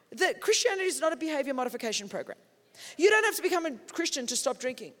that Christianity is not a behavior modification program. You don't have to become a Christian to stop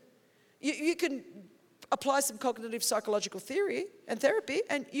drinking. You can apply some cognitive psychological theory and therapy,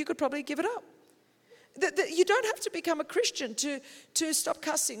 and you could probably give it up. You don't have to become a Christian to stop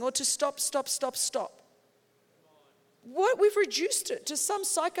cussing or to stop. We've reduced it to some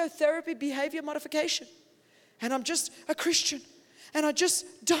psychotherapy behavior modification. And I'm just a Christian, and I just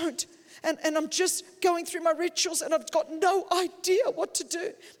don't. And I'm just going through my rituals, and I've got no idea what to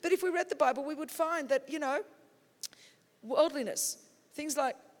do. But if we read the Bible, we would find that, worldliness, things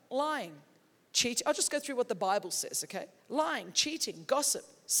like lying, cheating. I'll just go through what the Bible says, okay? Lying, cheating, gossip,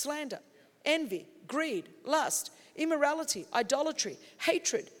 slander, envy, greed, lust, immorality, idolatry,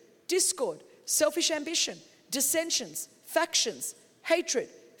 hatred, discord, selfish ambition, dissensions, factions, hatred,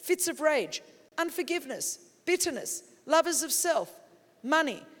 fits of rage, unforgiveness, bitterness, lovers of self,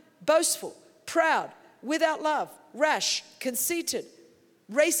 money, boastful, proud, without love, rash, conceited,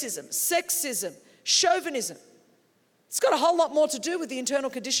 racism, sexism, chauvinism. It's got a whole lot more to do with the internal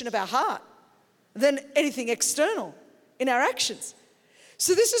condition of our heart than anything external in our actions.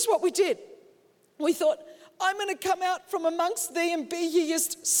 So this is what we did. We thought, I'm going to come out from amongst thee and be ye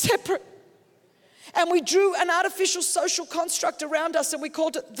as separate. And we drew an artificial social construct around us, and we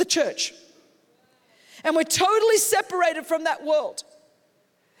called it the church. And we're totally separated from that world.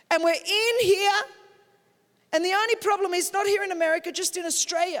 And we're in here, and the only problem is not here in America, just in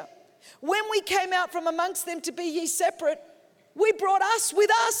Australia. When we came out from amongst them to be ye separate, we brought us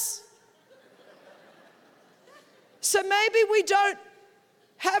with us. So maybe we don't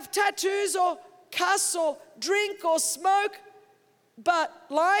have tattoos or cuss or drink or smoke, but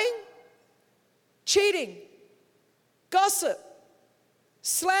lying, cheating, gossip,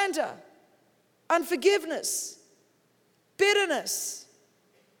 slander, unforgiveness, bitterness.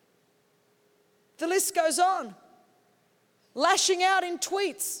 The list goes on. Lashing out in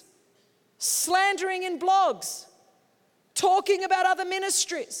tweets, slandering in blogs, talking about other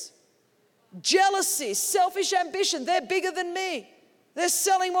ministries, jealousy, selfish ambition. They're bigger than me. They're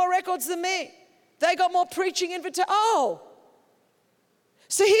selling more records than me. They got more preaching invitations. Oh.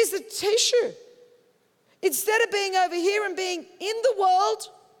 So here's the issue. Instead of being over here and being in the world,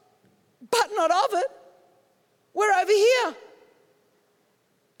 but not of it, we're over here.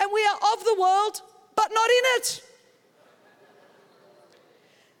 And we are of the world, but not in it.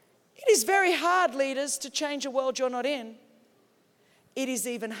 It is very hard, leaders, to change a world you're not in. It is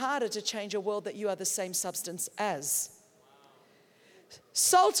even harder to change a world that you are the same substance as.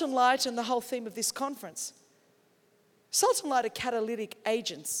 Salt and light, and the whole theme of this conference. Salt and light are catalytic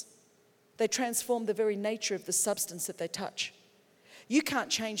agents. They transform the very nature of the substance that they touch. You can't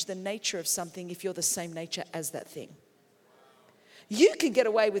change the nature of something if you're the same nature as that thing. You can get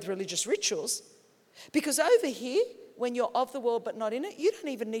away with religious rituals because over here, when you're of the world but not in it, you don't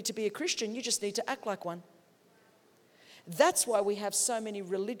even need to be a Christian. You just need to act like one. That's why we have so many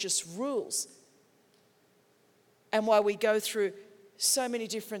religious rules and why we go through so many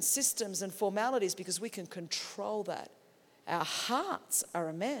different systems and formalities, because we can control that. Our hearts are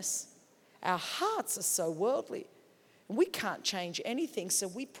a mess. Our hearts are so worldly. And we can't change anything, so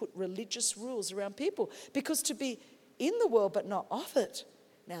we put religious rules around people, because to be in the world but not of it,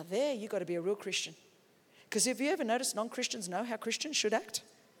 now there you've got to be a real Christian. Because have you ever noticed non-Christians know how Christians should act?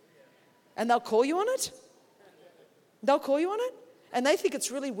 And they'll call you on it. They'll call you on it. And they think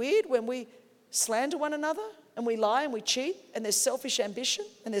it's really weird when we slander one another and we lie and we cheat and there's selfish ambition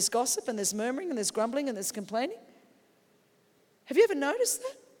and there's gossip and there's murmuring and there's grumbling and there's complaining. Have you ever noticed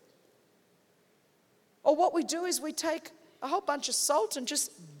that? Or what we do is we take a whole bunch of salt and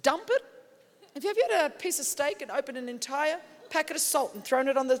just dump it. Have you ever had a piece of steak and opened an entire packet of salt and thrown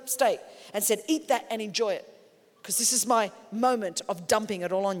it on the steak and said, eat that and enjoy it, because this is my moment of dumping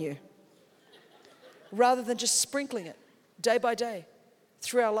it all on you, rather than just sprinkling it day by day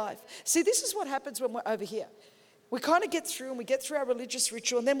through our life? See, this is what happens when we're over here. We kind of get through and we get through our religious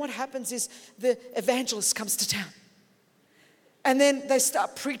ritual, and then what happens is the evangelist comes to town and then they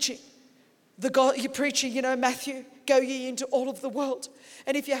start preaching. You're preaching, Matthew, go ye into all of the world.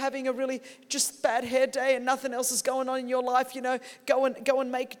 And if you're having a really just bad hair day and nothing else is going on in your life, go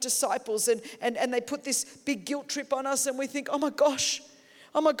and make disciples. And they put this big guilt trip on us, and we think, oh my gosh,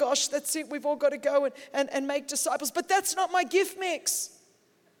 that's it. We've all got to go and make disciples. But that's not my gift mix.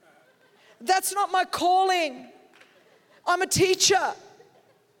 That's not my calling. I'm a teacher.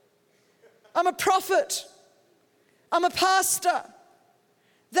 I'm a prophet. I'm a pastor.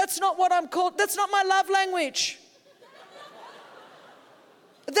 That's not what I'm called. That's not my love language.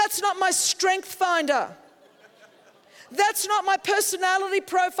 That's not my strength finder. That's not my personality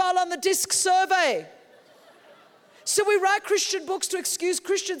profile on the DISC survey. So we write Christian books to excuse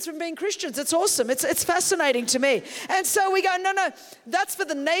Christians from being Christians. It's awesome. It's fascinating to me. And so we go, no, that's for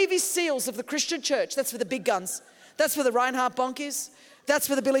the Navy SEALs of the Christian church. That's for the big guns. That's for the Reinhard Bonnke's. That's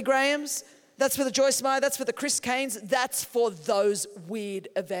for the Billy Grahams. That's for the Joyce Meyer. That's for the Chris Caines. That's for those weird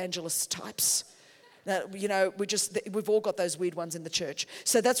evangelist types. Now, you know, we've all got those weird ones in the church.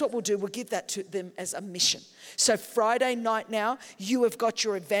 So that's what we'll do. We'll give that to them as a mission. So Friday night now, you have got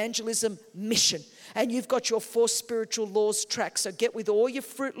your evangelism mission. And you've got your 4 spiritual laws track. So get with all your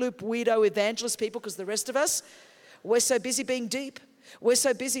Fruit Loop weirdo evangelist people, because the rest of us, we're so busy being deep. We're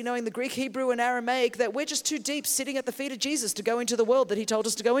so busy knowing the Greek, Hebrew, and Aramaic that we're just too deep sitting at the feet of Jesus to go into the world that he told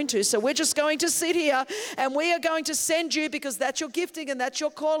us to go into. So we're just going to sit here and we are going to send you, because that's your gifting and that's your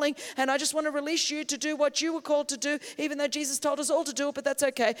calling. And I just want to release you to do what you were called to do, even though Jesus told us all to do it, but that's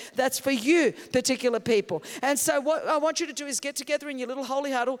okay. That's for you, particular people. And so what I want you to do is get together in your little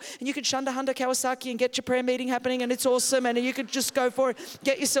holy huddle, and you can shunda hunda Kawasaki and get your prayer meeting happening, and it's awesome. And you could just go for it,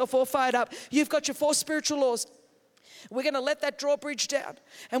 get yourself all fired up. You've got your 4 spiritual laws. We're going to let that drawbridge down,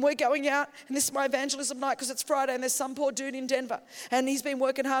 and we're going out, and this is my evangelism night because it's Friday, and there's some poor dude in Denver, and he's been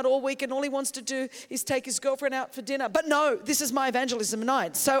working hard all week, and all he wants to do is take his girlfriend out for dinner. But no, this is my evangelism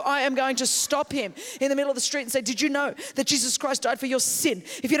night, so I am going to stop him in the middle of the street and say, did you know that Jesus Christ died for your sin?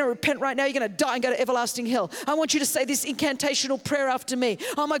 If you don't repent right now, you're going to die and go to everlasting hell. I want you to say this incantational prayer after me.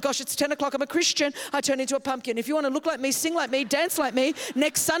 Oh my gosh, it's 10 o'clock, I'm a Christian, I turn into a pumpkin. If you want to look like me, sing like me, dance like me,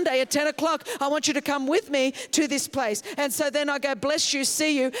 next Sunday at 10 o'clock, I want you to come with me to this place. And so then I go, bless you,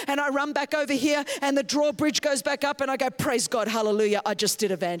 see you, and I run back over here, and the drawbridge goes back up, and I go, praise God, hallelujah, I just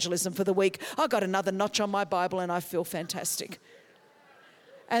did evangelism for the week. I got another notch on my Bible, and I feel fantastic.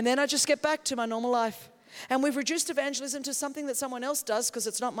 And then I just get back to my normal life. And we've reduced evangelism to something that someone else does because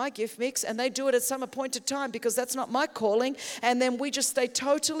it's not my gift mix, and they do it at some appointed time because that's not my calling. And then we just stay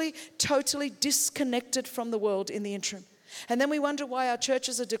totally disconnected from the world in the interim. And then we wonder why our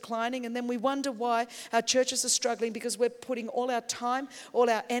churches are declining, and then we wonder why our churches are struggling, because we're putting all our time, all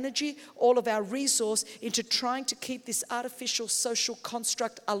our energy, all of our resource into trying to keep this artificial social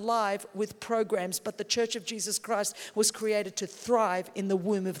construct alive with programs. But the Church of Jesus Christ was created to thrive in the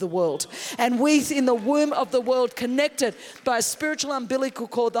womb of the world. And we, in the womb of the world, connected by a spiritual umbilical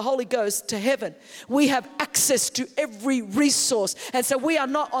cord, the Holy Ghost, to heaven, we have access to every resource. And so we are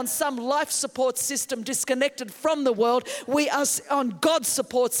not on some life support system disconnected from the world. We are on God's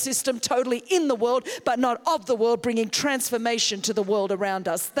support system, totally in the world, but not of the world, bringing transformation to the world around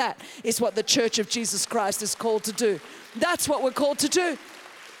us. That is what the Church of Jesus Christ is called to do. That's what we're called to do.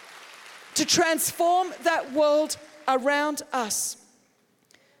 To transform that world around us.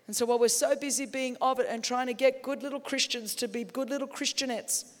 And so while we're so busy being of it and trying to get good little Christians to be good little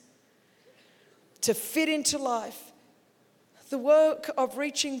Christianettes, to fit into life, the work of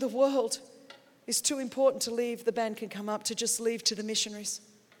reaching the world is too important to leave. The band can come up, to just leave to the missionaries.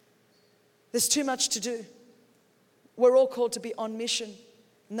 There's too much to do. We're all called to be on mission.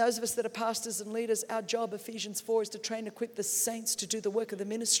 And those of us that are pastors and leaders, our job, Ephesians 4, is to train and equip the saints to do the work of the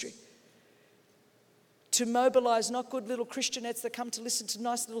ministry. To mobilize not good little Christianettes that come to listen to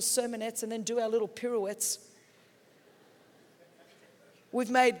nice little sermonettes and then do our little pirouettes.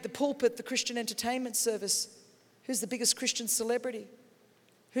 We've made the pulpit the Christian entertainment service. Who's the biggest Christian celebrity?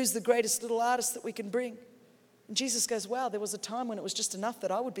 Who's the greatest little artist that we can bring? And Jesus goes, wow, there was a time when it was just enough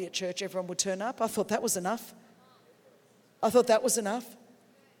that I would be at church, everyone would turn up. I thought that was enough.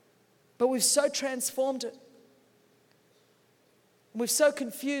 But we've so transformed it. We've so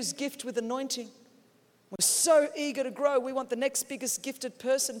confused gift with anointing. We're so eager to grow. We want the next biggest gifted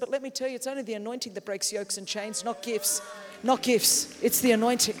person. But let me tell you, it's only the anointing that breaks yokes and chains, not gifts. Not gifts. It's the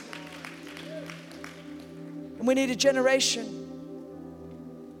anointing. And we need a generation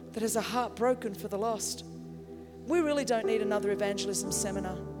that has a heart broken for the lost. We really don't need another evangelism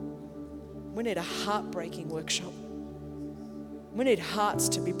seminar. We need a heartbreaking workshop. We need hearts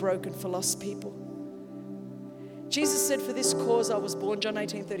to be broken for lost people. Jesus said, for this cause I was born, John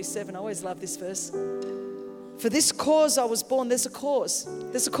 18:37. I always love this verse. For this cause I was born. There's a cause.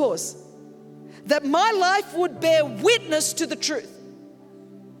 There's a cause. That my life would bear witness to the truth.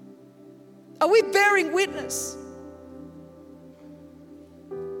 Are we bearing witness?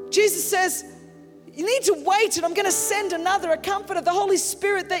 Jesus says, you need to wait, and I'm going to send another, a comforter, the Holy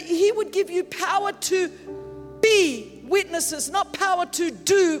Spirit, that he would give you power to be witnesses, not power to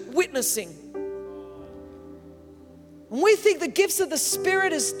do witnessing. And we think the gifts of the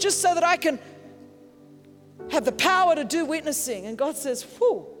Spirit is just so that I can have the power to do witnessing. And God says,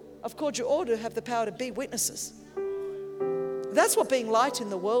 whew, I've called you all to have the power to be witnesses. That's what being light in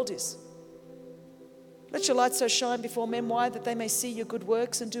the world is. Let your light so shine before men. Why? That they may see your good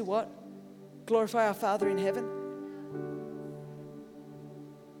works and do what? Glorify our Father in heaven.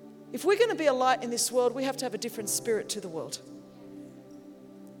 If we're going to be a light in this world, we have to have a different spirit to the world.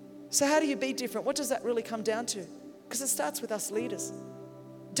 So how do you be different? What does that really come down to? Because it starts with us leaders.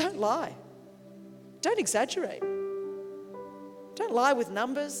 Don't lie. Don't exaggerate. Don't lie with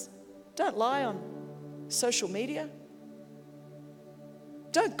numbers. Don't lie on social media.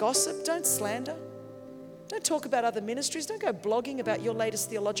 Don't gossip. Don't slander. Don't talk about other ministries. Don't go blogging about your latest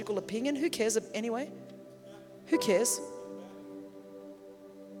theological opinion. Who cares anyway? Who cares?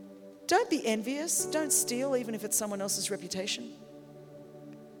 Don't be envious. Don't steal, even if it's someone else's reputation.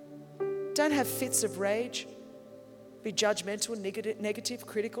 Don't have fits of rage. Be judgmental, negative,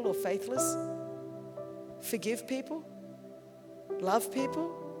 critical, or faithless. Forgive people. Love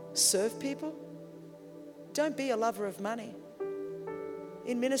people. Serve people. Don't be a lover of money.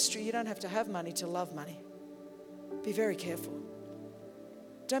 In ministry, you don't have to have money to love money. Be very careful.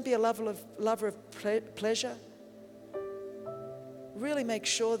 Don't be a lover of pleasure. Really make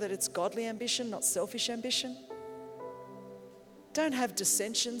sure that it's godly ambition, not selfish ambition. Don't have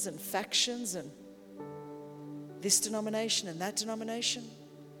dissensions and factions and this denomination and that denomination.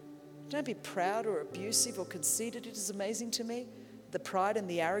 Don't be proud or abusive or conceited. It is amazing to me, the pride and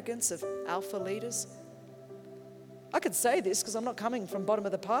the arrogance of alpha leaders. I could say this because I'm not coming from bottom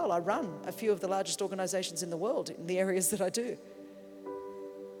of the pile. I run a few of the largest organizations in the world in the areas that I do.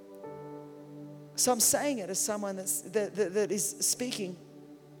 So I'm saying it as someone that is speaking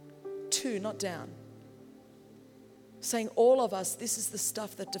to, not down. Saying all of us, this is the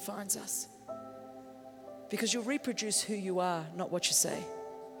stuff that defines us. Because you'll reproduce who you are, not what you say.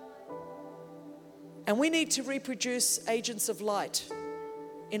 And we need to reproduce agents of light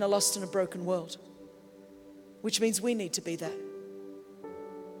in a lost and a broken world. Which means we need to be that.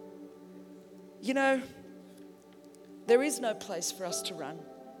 You know, there is no place for us to run.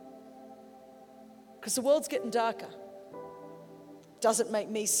 Because the world's getting darker. Doesn't make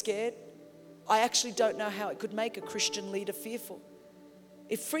me scared. I actually don't know how it could make a Christian leader fearful.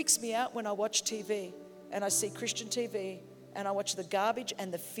 It freaks me out when I watch TV and I see Christian TV and I watch the garbage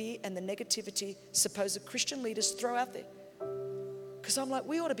and the fear and the negativity supposed Christian leaders throw out there. Because I'm like,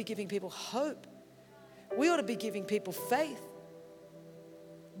 we ought to be giving people hope. We ought to be giving people faith.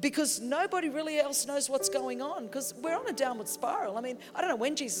 Because nobody really else knows what's going on, because we're on a downward spiral. I mean, I don't know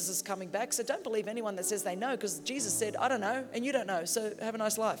when Jesus is coming back, so don't believe anyone that says they know, because Jesus said, I don't know, and you don't know, so have a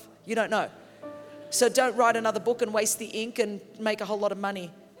nice life. You don't know. So don't write another book and waste the ink and make a whole lot of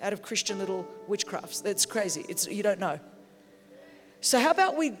money out of Christian little witchcrafts. That's crazy. You don't know. So how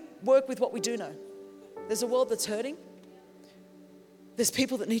about we work with what we do know? There's a world that's hurting. There's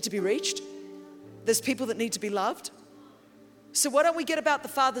people that need to be reached. There's people that need to be loved. So why don't we get about the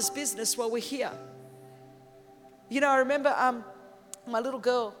Father's business while we're here? You know, I remember my little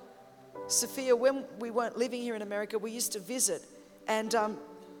girl, Sophia, when we weren't living here in America, we used to visit. And,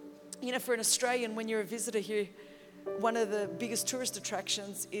 you know, for an Australian, when you're a visitor here, one of the biggest tourist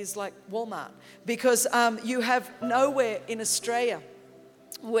attractions is like Walmart. Because you have nowhere in Australia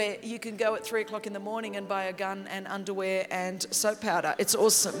where you can go at 3 o'clock in the morning and buy a gun and underwear and soap powder. It's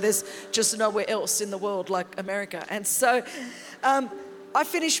awesome. There's just nowhere else in the world like America. And so I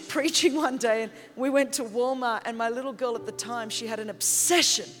finished preaching one day and we went to Walmart, and my little girl at the time, she had an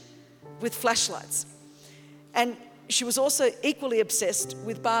obsession with flashlights. And she was also equally obsessed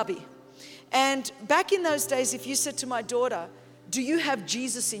with Barbie. And back in those days, if you said to my daughter, do you have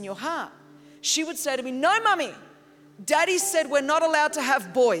Jesus in your heart? She would say to me, no, Mummy. Daddy said we're not allowed to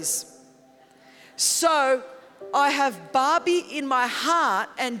have boys. So I have Barbie in my heart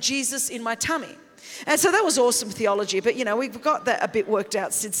and Jesus in my tummy. And so that was awesome theology, but you know, we've got that a bit worked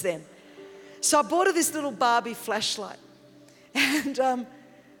out since then. So I bought her this little Barbie flashlight. And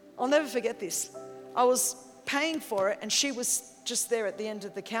I'll never forget this. I was paying for it and she was just there at the end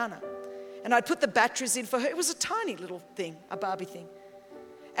of the counter. And I'd put the batteries in for her. It was a tiny little thing, a Barbie thing.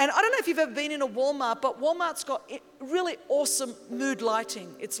 And I don't know if you've ever been in a Walmart, but Walmart's got really awesome mood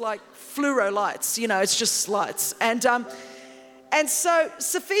lighting. It's like fluoro lights, you know, it's just lights. And so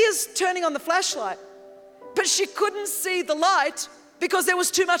Sophia's turning on the flashlight, but she couldn't see the light because there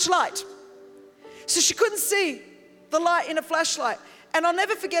was too much light. So she couldn't see the light in a flashlight. And I'll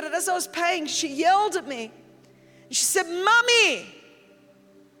never forget it. As I was paying, she yelled at me. And she said, Mummy,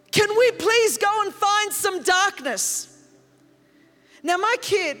 can we please go and find some darkness? Now, my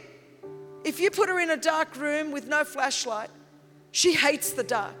kid, if you put her in a dark room with no flashlight, she hates the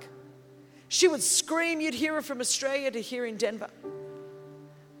dark. She would scream. You'd hear her from Australia to here in Denver.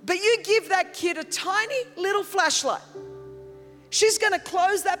 But you give that kid a tiny little flashlight, She's going to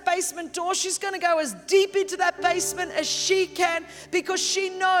close that basement door. She's going to go as deep into that basement as she can, because she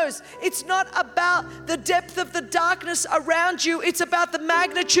knows it's not about the depth of the darkness around you. It's about the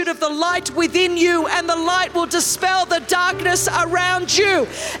magnitude of the light within you, and the light will dispel the darkness around you.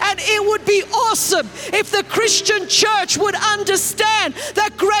 And it would be awesome if the Christian church would understand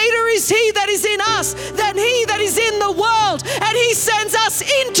that greater is He that is in us than he that is in the world. And He sends us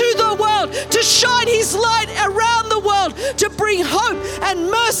into the world to shine His light around the world, to bring hope and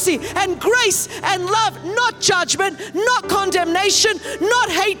mercy and grace and love, not judgment, not condemnation,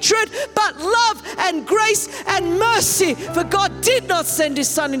 not hatred, but love and grace and mercy. For God did not send His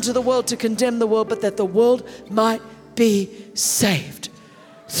Son into the world to condemn the world, but that the world might be saved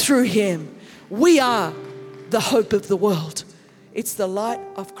through Him. We are the hope of the world. It's the light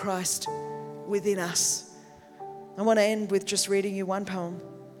of Christ within us. I want to end with just reading you one poem.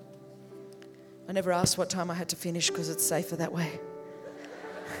 I never asked what time I had to finish because it's safer that way.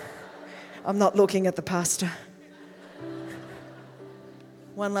 I'm not looking at the pastor.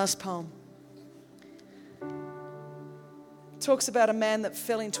 One last poem. It talks about a man that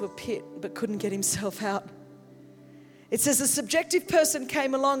fell into a pit but couldn't get himself out. It says a subjective person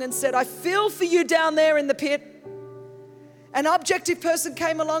came along and said, I feel for you down there in the pit. An objective person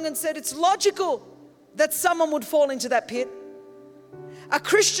came along and said, it's logical that someone would fall into that pit. A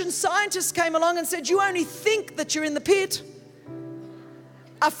Christian scientist came along and said, you only think that you're in the pit.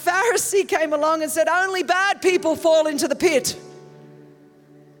 A Pharisee came along and said, only bad people fall into the pit.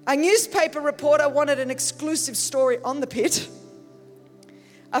 A newspaper reporter wanted an exclusive story on the pit.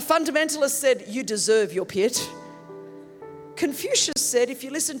 A fundamentalist said, you deserve your pit. Confucius said, if you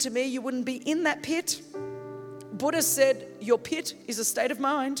listen to me, you wouldn't be in that pit. Buddha said, your pit is a state of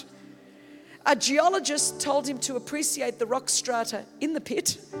mind. A geologist told him to appreciate the rock strata in the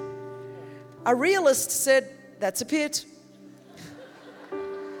pit. A realist said, that's a pit.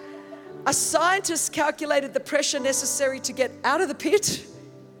 A scientist calculated the pressure necessary to get out of the pit.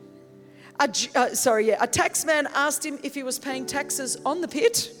 A taxman asked him if he was paying taxes on the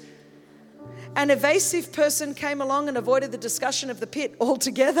pit. An evasive person came along and avoided the discussion of the pit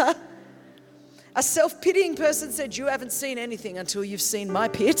altogether. A self-pitying person said, you haven't seen anything until you've seen my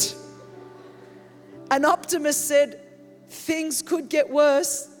pit. An optimist said, things could get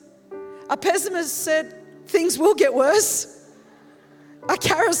worse. A pessimist said, things will get worse. A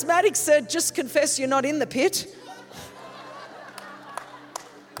charismatic said, just confess you're not in the pit.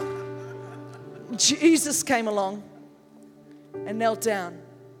 Jesus came along and knelt down,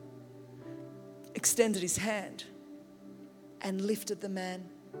 extended His hand, and lifted the man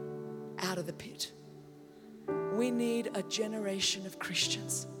out of the pit. We need a generation of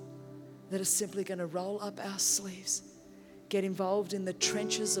Christians that are simply going to roll up our sleeves, get involved in the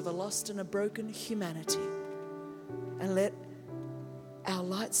trenches of a lost and a broken humanity, and let our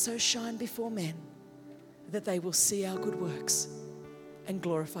light so shine before men that they will see our good works and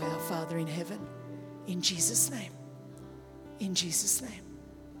glorify our Father in heaven. In Jesus' name. In Jesus' name.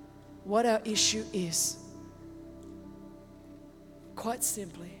 What our issue is, quite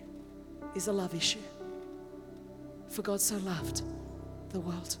simply, is a love issue. For God so loved the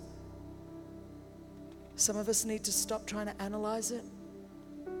world. Some of us need to stop trying to analyze it.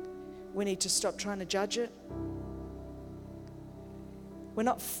 We need to stop trying to judge it. We're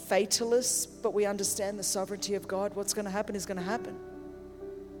not fatalists, but we understand the sovereignty of God. What's going to happen is going to happen.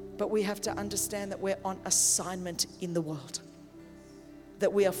 But we have to understand that we're on assignment in the world.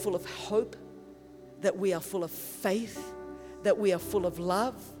 That we are full of hope, that we are full of faith, that we are full of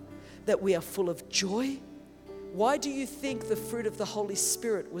love, that we are full of joy. Why do you think the fruit of the Holy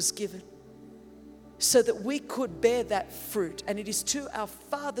Spirit was given? So that we could bear that fruit. And it is to our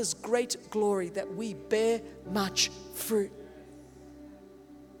Father's great glory that we bear much fruit.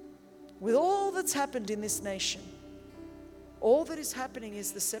 With all that's happened in this nation, all that is happening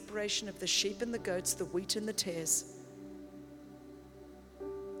is the separation of the sheep and the goats, the wheat and the tares.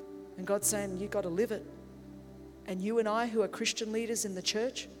 And God's saying, you've got to live it. And you and I, who are Christian leaders in the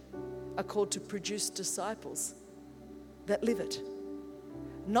church, are called to produce disciples that live it.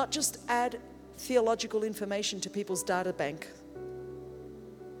 Not just add theological information to people's data bank,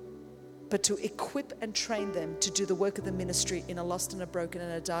 but to equip and train them to do the work of the ministry in a lost and a broken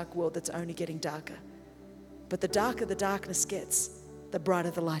and a dark world that's only getting darker. But the darker the darkness gets, the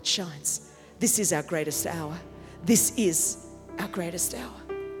brighter the light shines. This is our greatest hour. This is our greatest hour.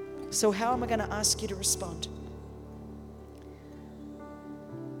 So how am I going to ask you to respond?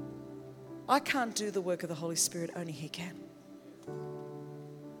 I can't do the work of the Holy Spirit, only He can.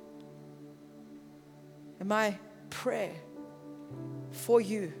 And my prayer for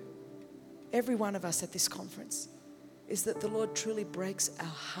you, every one of us at this conference, is that the Lord truly breaks our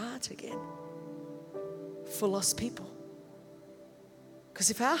heart again for lost people. Because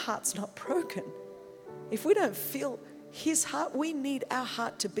if our heart's not broken, if we don't feel His heart, we need our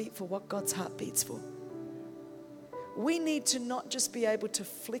heart to beat for what God's heart beats for. We need to not just be able to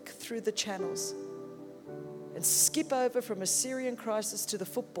flick through the channels and skip over from a Syrian crisis to the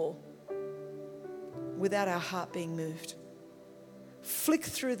football without our heart being moved. Flick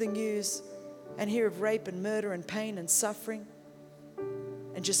through the news and hear of rape and murder and pain and suffering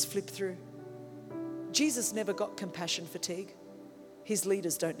and just flip through. Jesus never got compassion fatigue. His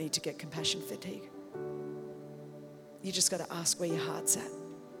leaders don't need to get compassion fatigue. You just got to ask where your heart's at.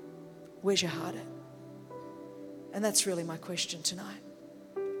 Where's your heart at? And that's really my question tonight.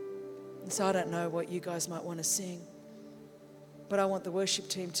 And so I don't know what you guys might want to sing, but I want the worship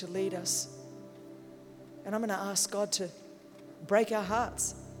team to lead us. And I'm going to ask God to break our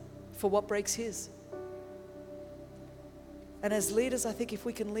hearts for what breaks His. And as leaders, I think if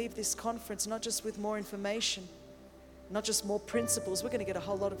we can leave this conference not just with more information, not just more principles, we're going to get a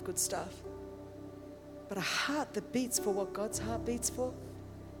whole lot of good stuff. But a heart that beats for what God's heart beats for,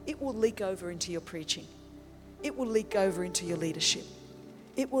 it will leak over into your preaching. It will leak over into your leadership.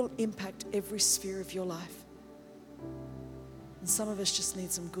 It will impact every sphere of your life. And some of us just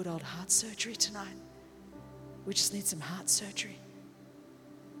need some good old heart surgery tonight. We just need some heart surgery.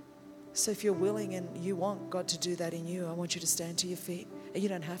 So if you're willing and you want God to do that in you, I want you to stand to your feet. And you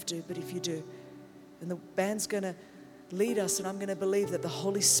don't have to, but if you do. And the band's going to lead us, and I'm going to believe that the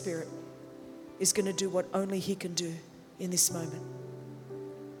Holy Spirit is going to do what only He can do in this moment.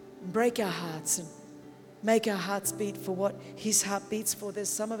 Break our hearts and make our hearts beat for what His heart beats for. There's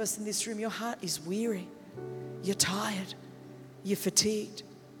some of us in this room, your heart is weary. You're tired. You're fatigued.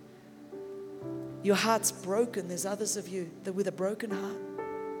 Your heart's broken. There's others of you that with a broken heart.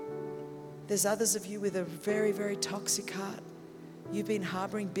 There's others of you with a very, very toxic heart. You've been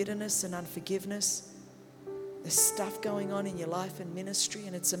harboring bitterness and unforgiveness. There's stuff going on in your life and ministry,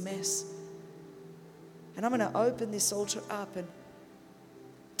 and it's a mess. And I'm going to open this altar up, and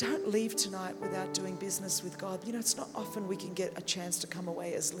don't leave tonight without doing business with God. You know, it's not often we can get a chance to come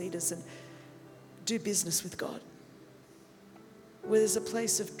away as leaders and do business with God, where there's a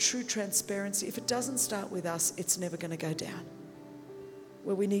place of true transparency. If it doesn't start with us, it's never going to go down.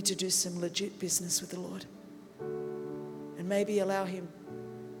 Where we need to do some legit business with the Lord. And maybe allow Him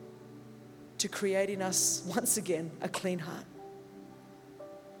to create in us, once again, a clean heart.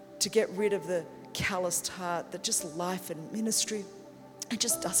 To get rid of the calloused heart that just life and ministry, it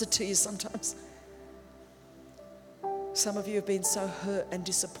just does it to you sometimes. Some of you have been so hurt and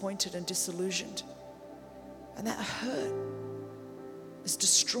disappointed and disillusioned. And that hurt is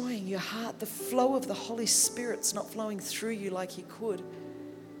destroying your heart. The flow of the Holy Spirit's not flowing through you like He could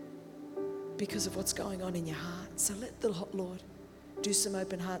because of what's going on in your heart. So let the Lord do some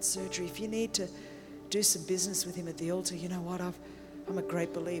open heart surgery. If you need to do some business with Him at the altar, you know what? I'm a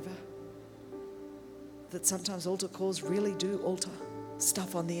great believer that sometimes altar calls really do alter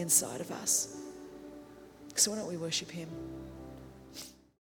stuff on the inside of us. So why don't we worship Him?